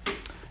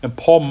 And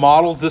Paul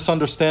models this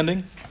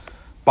understanding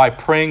by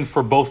praying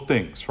for both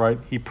things, right?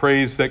 He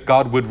prays that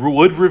God would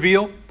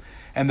reveal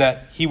and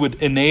that he would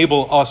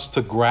enable us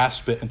to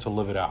grasp it and to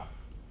live it out.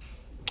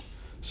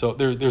 So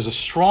there's a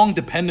strong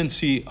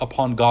dependency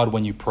upon God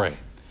when you pray.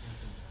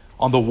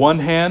 On the one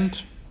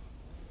hand,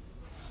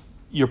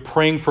 you're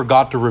praying for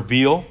God to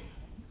reveal,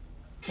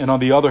 and on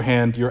the other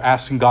hand, you're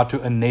asking God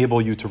to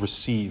enable you to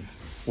receive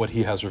what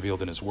he has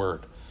revealed in his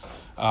word.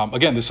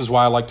 Again, this is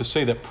why I like to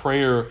say that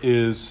prayer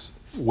is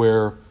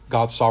where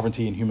God's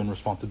sovereignty and human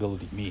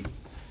responsibility meet.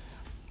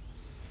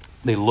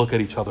 They look at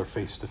each other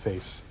face to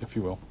face, if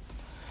you will.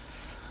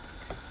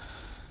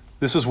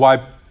 This is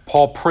why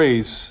Paul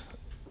prays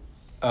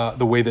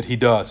the way that he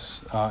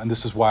does. And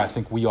this is why I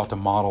think we ought to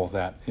model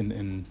that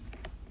in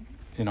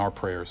our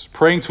prayers.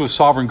 Praying to a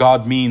sovereign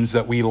God means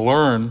that we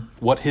learn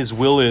what his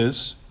will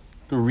is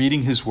through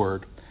reading his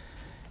word.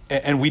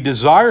 And we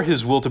desire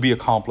his will to be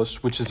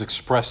accomplished, which is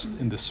expressed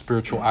in the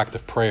spiritual act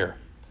of prayer.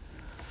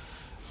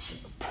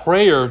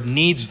 Prayer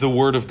needs the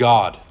word of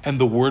God, and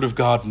the word of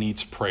God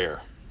needs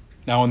prayer.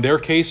 Now, in their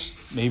case,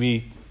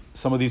 maybe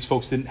some of these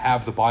folks didn't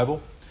have the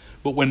Bible,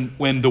 but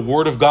when the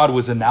word of God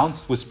was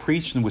announced, was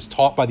preached, and was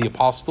taught by the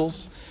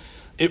apostles,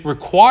 it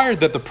required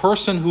that the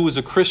person who was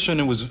a Christian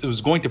and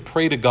was going to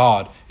pray to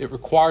God, it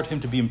required him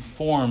to be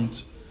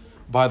informed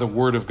by the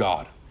word of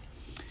God.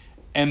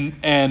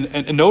 And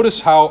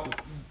notice how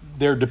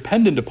they're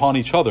dependent upon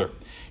each other.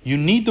 You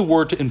need the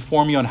word to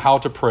inform you on how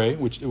to pray,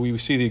 which we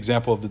see the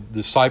example of the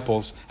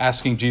disciples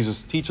asking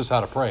Jesus, teach us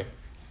how to pray.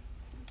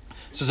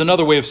 This is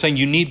another way of saying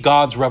you need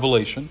God's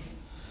revelation.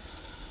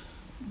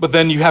 But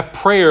then you have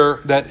prayer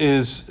that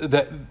is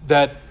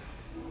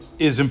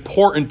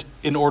important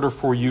in order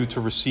for you to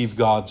receive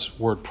God's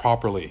word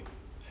properly.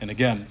 And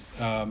again,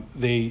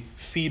 they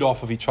feed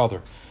off of each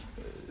other.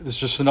 This is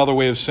just another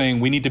way of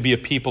saying we need to be a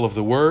people of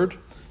the word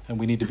and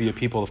we need to be a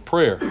people of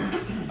prayer.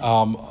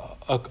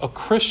 A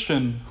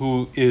Christian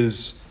who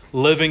is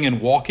living and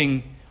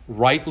walking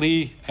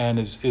rightly and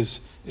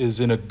is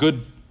in a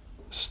good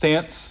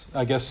stance,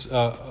 I guess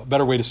a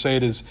better way to say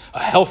it is a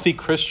healthy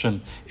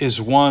Christian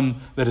is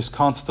one that is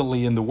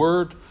constantly in the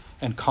Word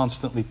and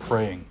constantly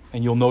praying.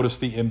 And you'll notice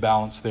the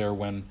imbalance there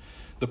when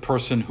the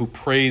person who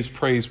prays,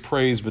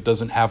 but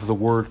doesn't have the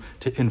Word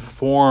to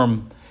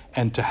inform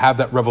and to have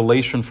that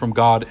revelation from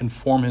God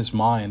inform his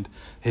mind.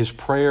 His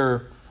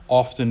prayer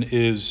often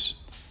is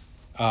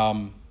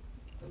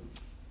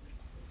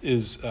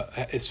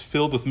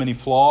filled with many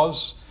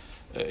flaws.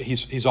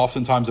 He's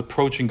oftentimes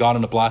approaching God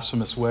in a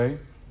blasphemous way.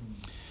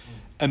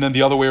 And then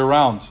the other way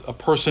around, a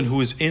person who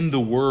is in the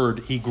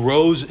Word, he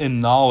grows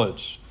in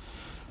knowledge,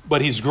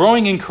 but he's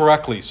growing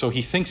incorrectly. So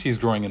he thinks he's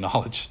growing in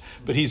knowledge,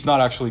 but he's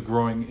not actually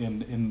growing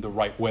in the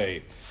right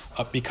way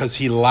because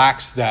he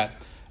lacks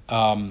that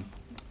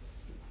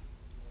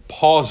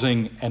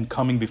pausing and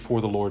coming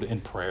before the Lord in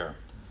prayer.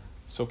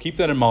 So keep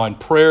that in mind.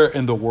 Prayer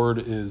and the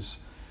Word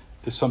is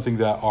something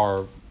that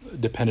are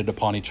dependent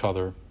upon each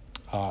other,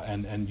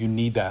 and you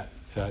need that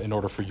in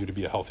order for you to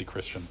be a healthy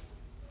Christian.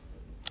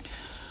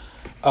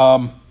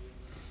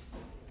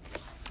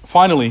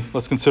 Finally,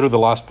 let's consider the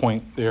last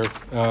point there.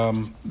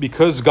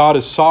 Because God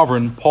is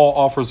sovereign, Paul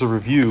offers a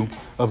review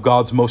of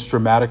God's most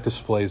dramatic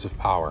displays of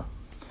power.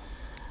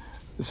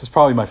 This is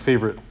probably my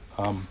favorite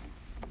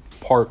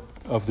part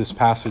of this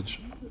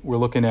passage. We're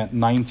looking at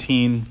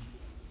 19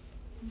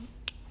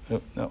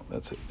 through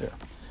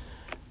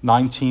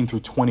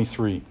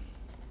 23.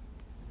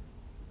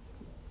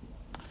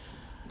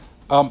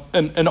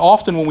 And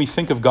often when we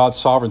think of God's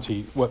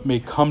sovereignty, what may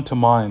come to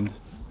mind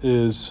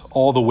is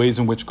all the ways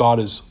in which God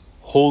is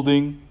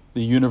holding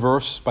the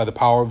universe by the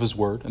power of his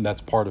word, and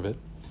that's part of it,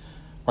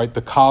 right?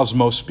 The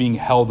cosmos being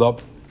held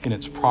up in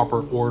its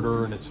proper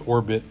order and its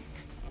orbit.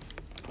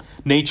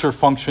 Nature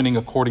functioning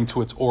according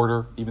to its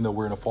order, even though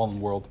we're in a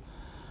fallen world.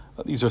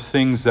 These are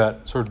things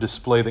that sort of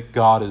display that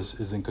God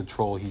is in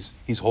control.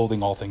 He's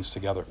holding all things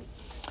together.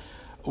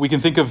 We can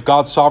think of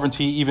God's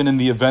sovereignty even in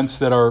the events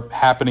that are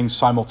happening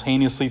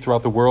simultaneously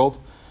throughout the world.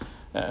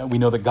 We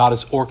know that God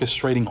is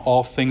orchestrating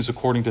all things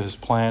according to his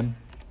plan.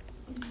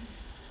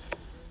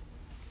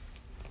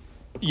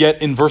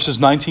 Yet in verses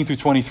 19 through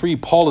 23,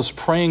 Paul is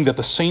praying that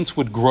the saints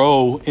would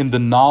grow in the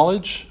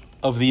knowledge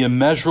of the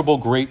immeasurable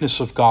greatness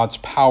of God's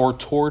power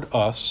toward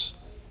us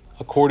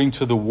according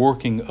to the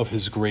working of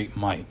his great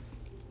might.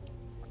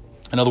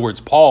 In other words,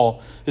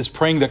 Paul is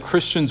praying that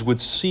Christians would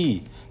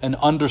see and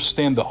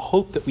understand the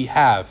hope that we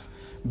have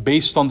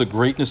based on the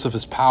greatness of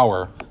his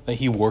power that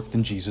he worked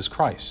in Jesus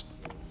Christ.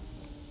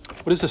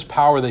 What is this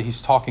power that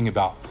he's talking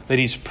about, that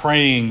he's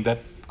praying that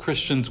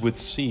Christians would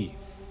see?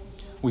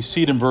 We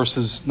see it in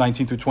verses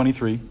 19 through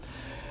 23.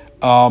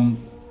 And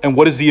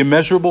what is the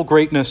immeasurable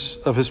greatness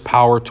of his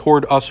power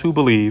toward us who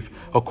believe,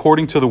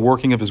 according to the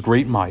working of his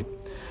great might,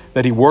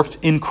 that he worked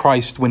in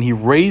Christ when he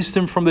raised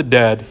him from the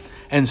dead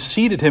and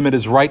seated him at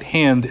his right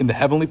hand in the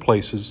heavenly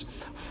places,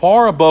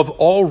 far above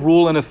all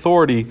rule and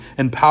authority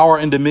and power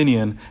and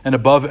dominion, and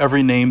above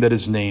every name that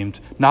is named,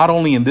 not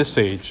only in this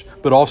age,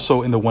 but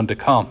also in the one to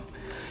come.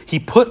 He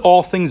put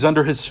all things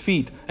under his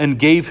feet and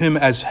gave him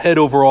as head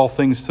over all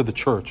things to the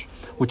church,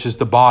 which is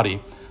the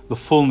body, the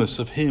fullness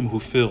of him who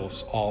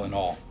fills all in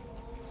all.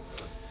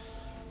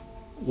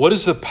 What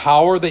is the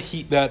power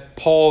that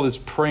Paul is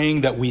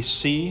praying that we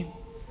see?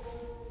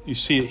 You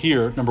see it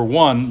here. Number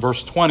 1,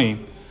 verse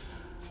 20.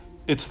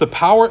 It's the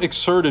power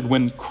exerted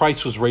when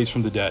Christ was raised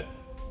from the dead.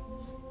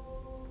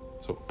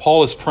 So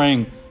Paul is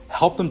praying,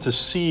 help them to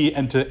see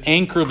and to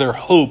anchor their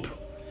hope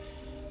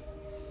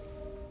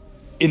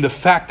in the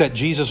fact that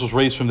Jesus was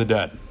raised from the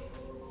dead.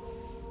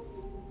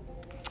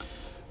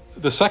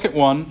 The second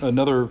one,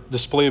 another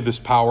display of this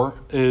power,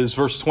 is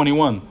verse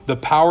 21. The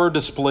power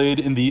displayed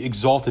in the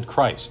exalted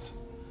Christ.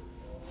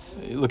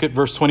 Look at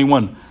verse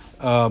 21.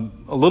 A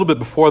little bit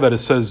before that it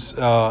says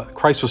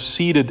Christ was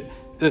seated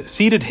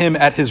him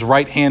at his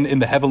right hand in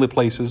the heavenly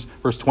places,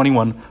 verse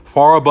 21,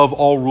 far above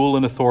all rule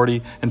and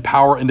authority and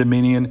power and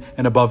dominion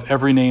and above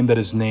every name that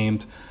is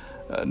named,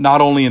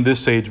 not only in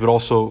this age but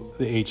also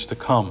the age to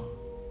come.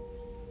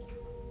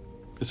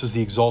 This is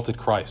the exalted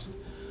Christ.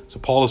 So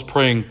Paul is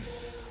praying,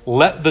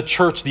 let the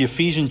church, the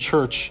Ephesian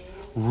church,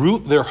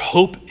 root their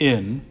hope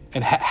in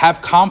and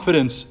have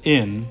confidence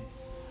in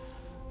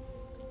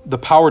the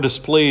power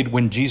displayed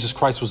when Jesus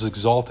Christ was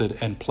exalted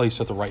and placed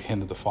at the right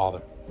hand of the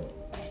Father.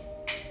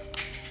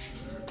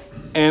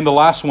 And the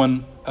last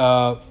one,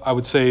 I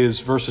would say,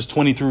 is verses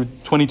 22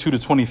 to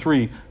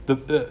 23.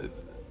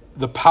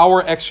 The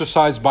power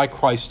exercised by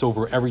Christ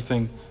over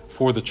everything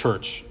for the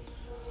church.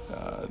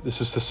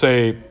 This is to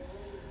say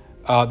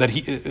that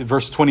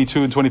verse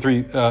 22 and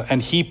 23,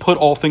 and he put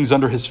all things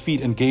under his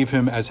feet and gave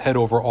him as head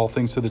over all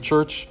things to the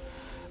church,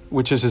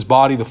 which is his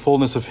body, the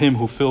fullness of him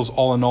who fills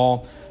all in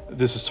all.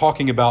 This is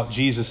talking about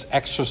Jesus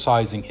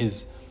exercising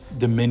his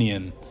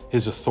dominion,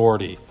 his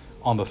authority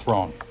on the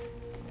throne.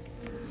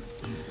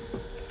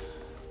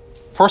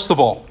 First of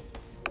all,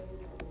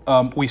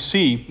 we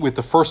see with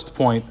the first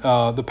point,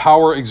 the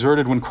power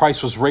exerted when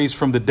Christ was raised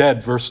from the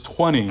dead, verse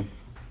 20.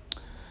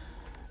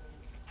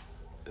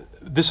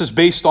 This is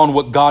based on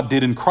what God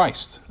did in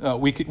Christ.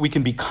 We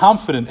can be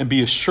confident and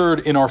be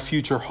assured in our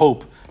future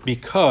hope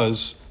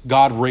because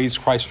God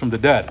raised Christ from the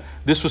dead.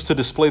 This was to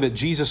display that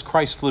Jesus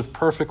Christ lived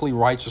perfectly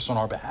righteous on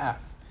our behalf.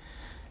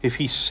 If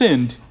he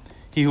sinned,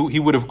 he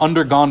would have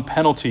undergone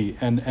penalty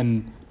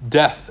and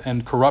death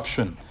and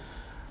corruption.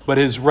 But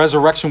his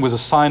resurrection was a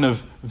sign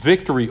of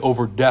victory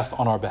over death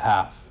on our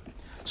behalf.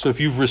 So if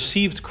you've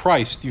received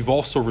Christ, you've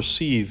also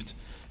received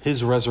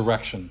his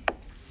resurrection.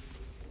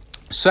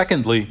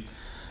 Secondly,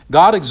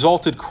 God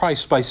exalted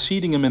Christ by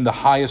seating him in the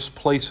highest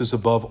places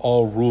above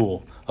all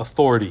rule,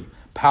 authority,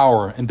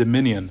 power, and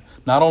dominion,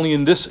 not only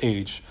in this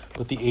age,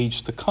 but the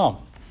age to come.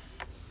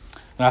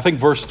 And I think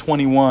verse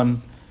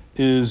 21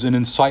 is an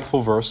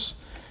insightful verse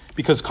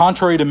because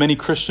contrary to many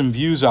Christian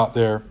views out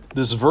there,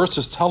 this verse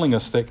is telling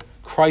us that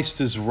Christ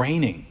is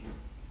reigning,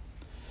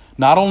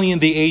 not only in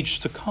the age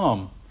to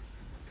come,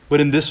 but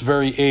in this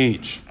very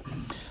age.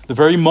 The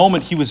very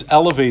moment he was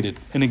elevated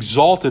and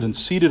exalted and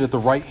seated at the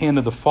right hand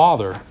of the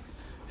Father,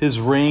 his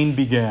reign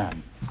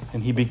began,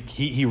 and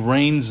he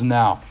reigns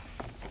now.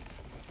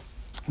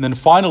 And then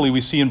finally,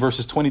 we see in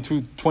verses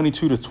 22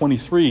 to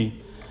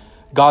 23,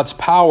 God's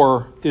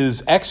power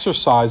is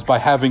exercised by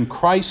having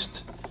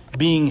Christ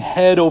being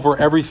head over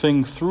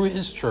everything through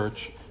his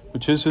church,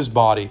 which is his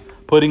body,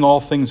 putting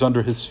all things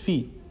under his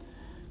feet.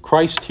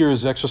 Christ here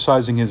is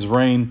exercising his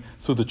reign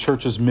through the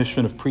church's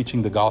mission of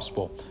preaching the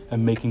gospel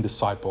and making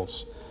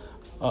disciples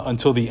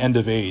until the end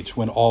of age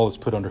when all is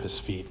put under his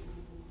feet.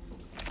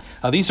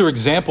 Now, these are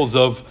examples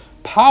of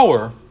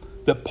power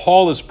that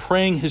Paul is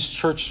praying his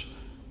church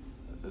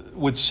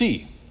would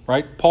see,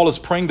 right? Paul is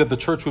praying that the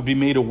church would be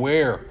made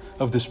aware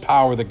of this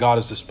power that God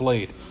has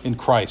displayed in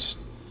Christ.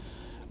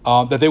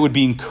 That they would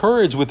be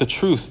encouraged with the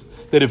truth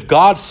that if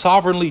God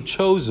sovereignly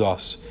chose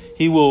us,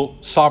 he will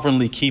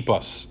sovereignly keep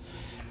us.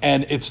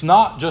 And it's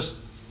not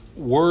just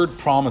word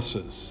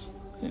promises.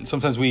 And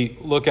sometimes we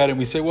look at it and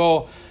we say,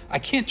 well, I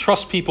can't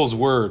trust people's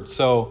word.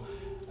 So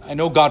I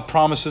know God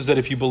promises that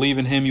if you believe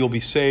in him, you'll be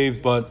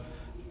saved. But,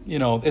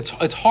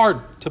 it's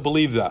hard to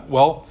believe that.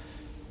 Well,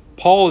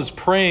 Paul is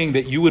praying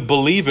that you would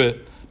believe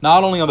it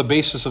not only on the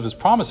basis of his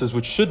promises,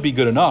 which should be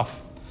good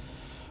enough,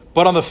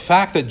 but on the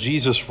fact that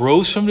Jesus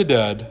rose from the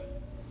dead,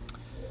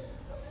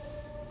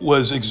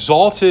 was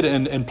exalted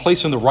and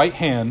placed in the right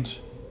hand,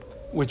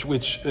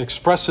 which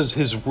expresses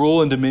his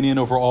rule and dominion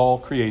over all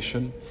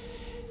creation.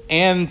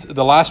 And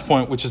the last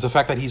point, which is the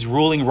fact that he's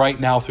ruling right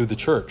now through the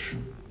church.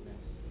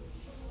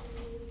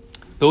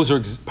 Those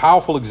are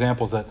powerful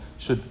examples that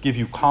should give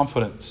you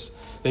confidence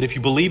that if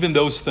you believe in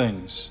those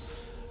things,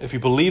 if you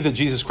believe that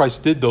Jesus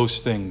Christ did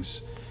those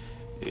things,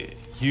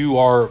 you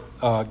are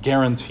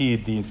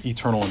guaranteed the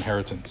eternal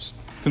inheritance.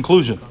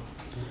 Conclusion.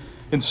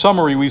 In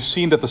summary, we've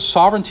seen that the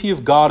sovereignty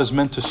of God is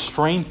meant to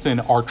strengthen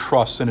our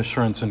trust and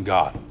assurance in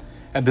God.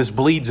 And this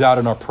bleeds out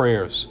in our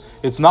prayers.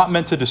 It's not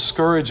meant to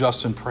discourage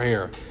us in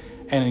prayer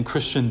and in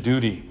Christian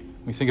duty.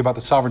 When we think about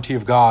the sovereignty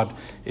of God,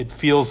 it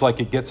feels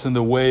like it gets in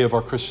the way of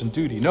our Christian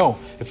duty. No,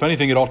 if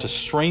anything, it ought to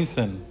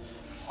strengthen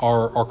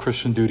our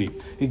Christian duty.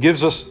 It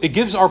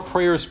gives our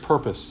prayers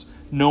purpose,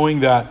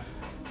 knowing that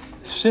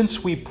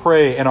since we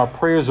pray and our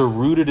prayers are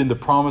rooted in the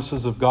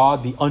promises of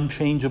God, the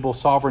unchangeable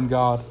sovereign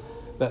God,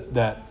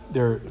 that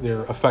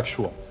they're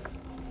effectual.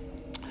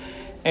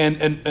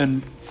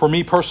 And for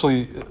me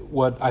personally,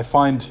 what I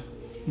find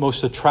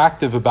most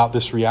attractive about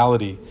this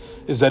reality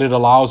is that it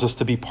allows us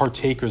to be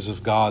partakers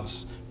of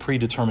God's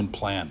predetermined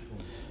plan.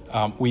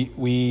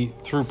 We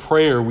through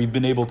prayer, we've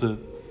been able to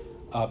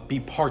be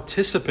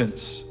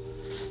participants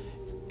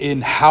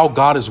in how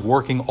God is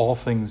working all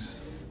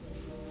things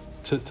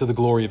to the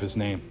glory of his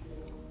name.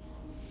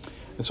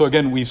 And so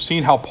again, we've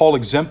seen how Paul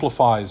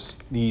exemplifies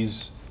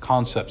these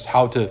concepts,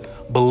 how to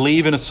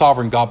believe in a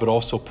sovereign God, but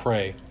also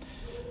pray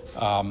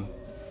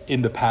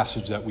in the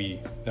passage that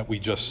we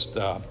just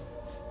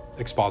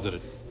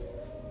exposited.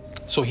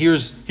 So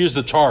here's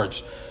the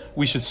charge.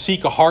 We should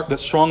seek a heart that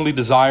strongly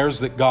desires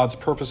that God's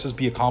purposes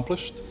be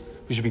accomplished.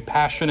 We should be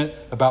passionate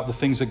about the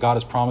things that God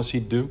has promised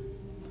he'd do.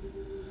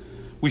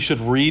 We should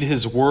read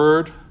his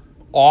word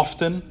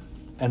often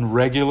and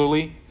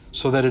regularly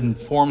so that it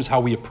informs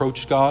how we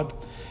approach God.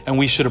 And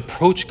we should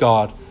approach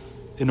God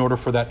in order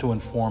for that to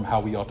inform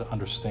how we ought to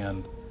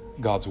understand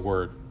God's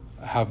word.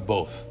 Have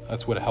both.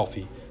 That's what a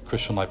healthy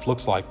Christian life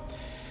looks like.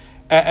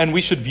 And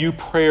we should view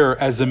prayer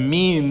as a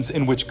means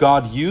in which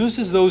God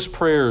uses those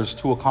prayers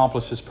to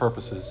accomplish his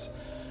purposes,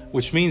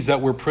 which means that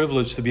we're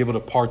privileged to be able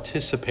to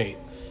participate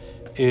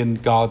in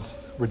God's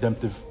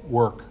redemptive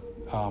work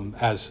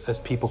as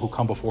people who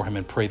come before him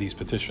and pray these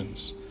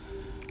petitions.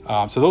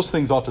 So those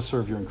things ought to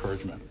serve your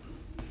encouragement.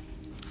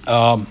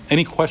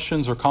 Any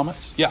questions or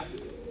comments? Yeah.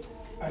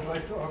 I'd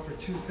like to offer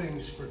two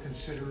things for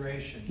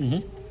consideration.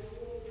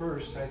 Mm-hmm.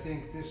 First, I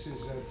think this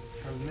is a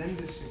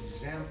tremendous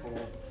example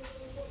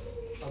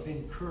of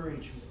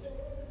encouragement.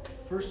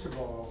 First of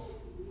all,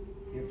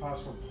 the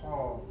Apostle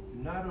Paul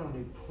not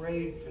only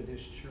prayed for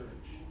this church,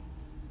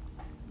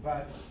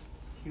 but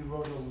he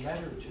wrote a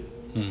letter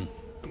to them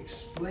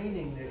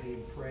explaining that he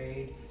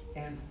prayed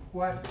and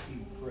what he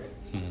prayed.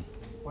 Mm-hmm.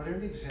 What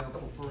an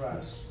example for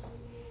us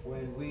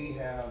when we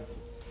have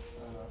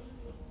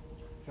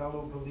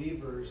fellow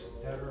believers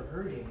that are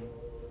hurting,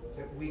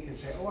 that we can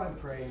say, oh, I'm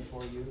praying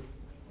for you.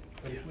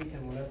 But if we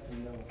can let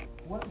them know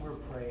what we're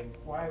praying,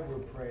 why we're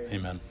praying,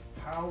 Amen.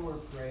 How we're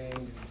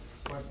praying,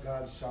 what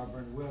God's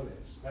sovereign will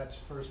is. That's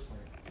the first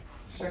point.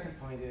 The second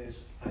point is,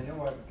 I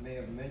know I may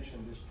have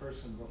mentioned this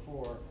person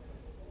before,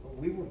 but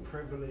we were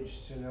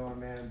privileged to know a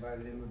man by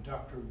the name of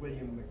Dr.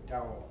 William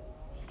McDowell.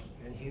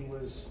 And he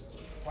was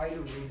quite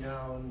a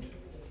renowned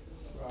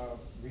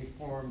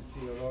Reformed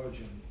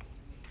theologian.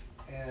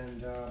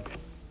 And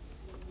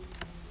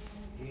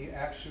he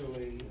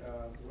actually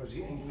was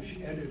the English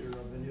editor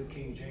of the New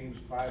King James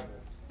Bible.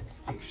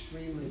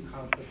 Extremely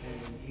competent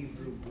in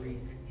Hebrew, Greek,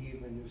 he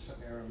even knew some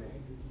Aramaic.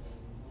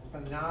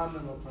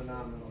 Phenomenal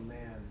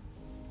man.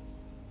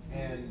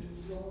 And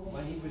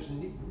when he was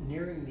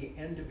nearing the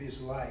end of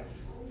his life,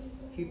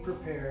 he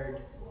prepared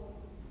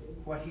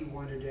what he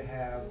wanted to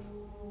have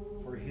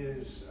for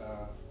his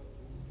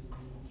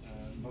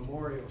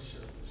memorial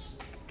service.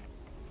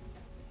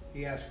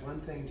 He asked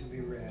one thing to be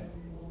read,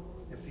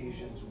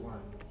 Ephesians 1.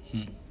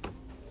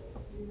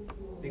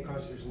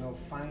 Because there's no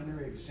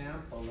finer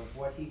example of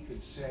what he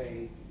could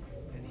say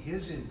and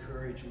his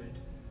encouragement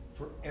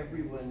for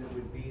everyone that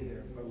would be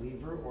there,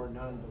 believer or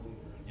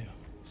non-believer. Yeah.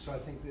 So I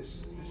think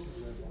this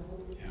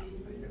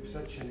is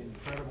such an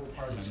incredible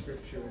part of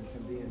Scripture and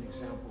can be an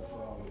example for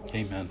all of us.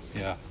 Amen.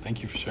 Yeah.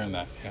 Thank you for sharing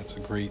that. Yeah, it's a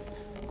great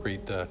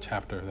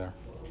chapter there.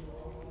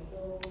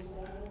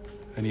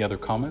 Any other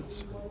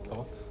comments or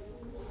thoughts?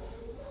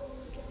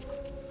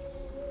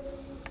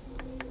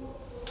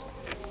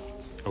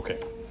 Okay.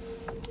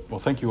 Well,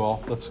 thank you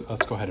all. Let's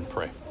go ahead and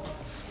pray.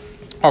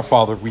 Our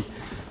Father, we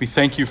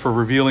thank you for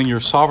revealing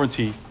your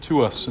sovereignty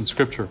to us in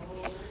Scripture.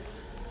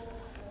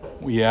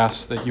 We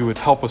ask that you would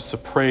help us to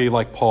pray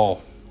like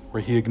Paul,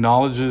 where he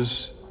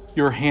acknowledges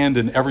your hand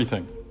in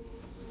everything,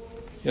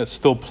 yet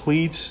still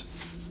pleads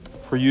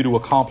for you to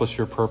accomplish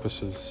your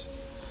purposes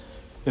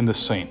in the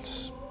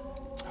saints.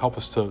 Help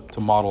us to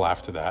model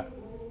after that.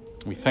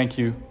 We thank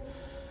you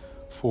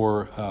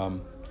for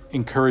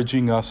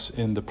encouraging us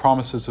in the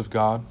promises of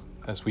God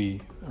as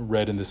we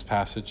read in this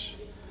passage.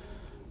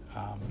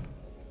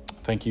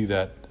 Thank you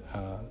that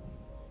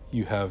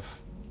you have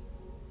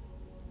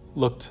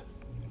looked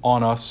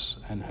on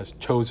us and has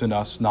chosen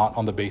us not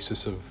on the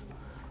basis of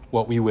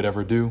what we would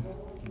ever do,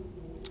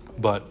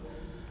 but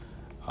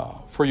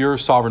for your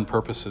sovereign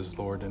purposes,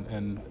 Lord.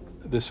 And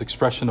this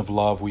expression of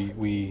love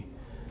we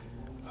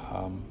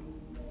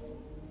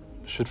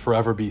should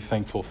forever be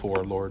thankful for,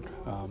 Lord.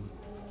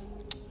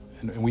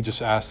 And we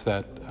just ask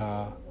that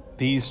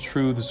these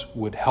truths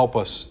would help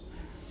us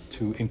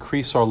to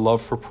increase our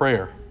love for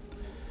prayer.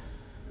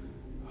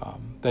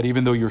 That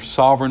even though you're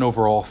sovereign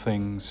over all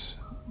things,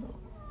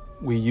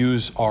 we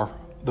use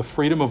the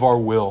freedom of our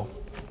will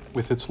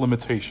with its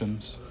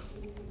limitations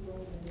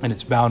and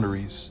its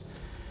boundaries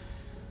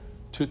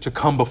to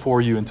come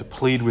before you and to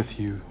plead with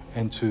you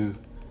and to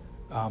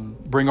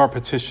bring our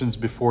petitions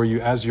before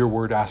you as your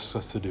word asks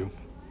us to do.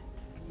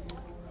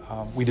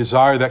 We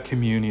desire that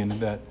communion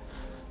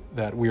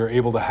that we are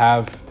able to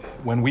have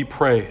when we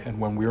pray and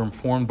when we are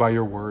informed by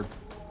your word.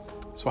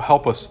 So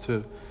help us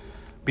to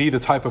be the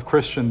type of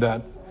Christian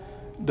that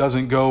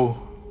doesn't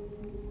go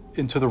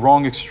into the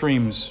wrong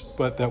extremes,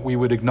 but that we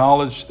would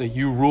acknowledge that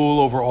you rule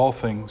over all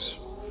things,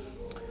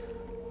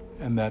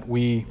 and that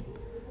we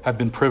have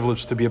been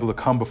privileged to be able to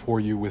come before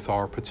you with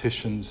our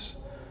petitions,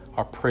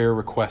 our prayer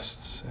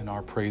requests, and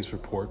our praise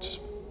reports.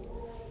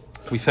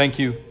 We thank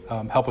you.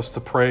 Help us to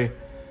pray,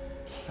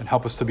 and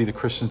help us to be the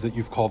Christians that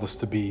you've called us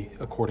to be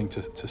according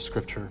to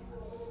Scripture.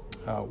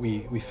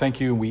 We thank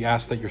you, and we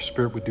ask that your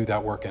Spirit would do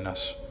that work in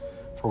us.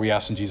 For we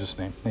ask in Jesus'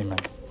 name. Amen.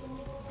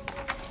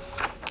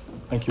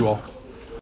 Thank you all.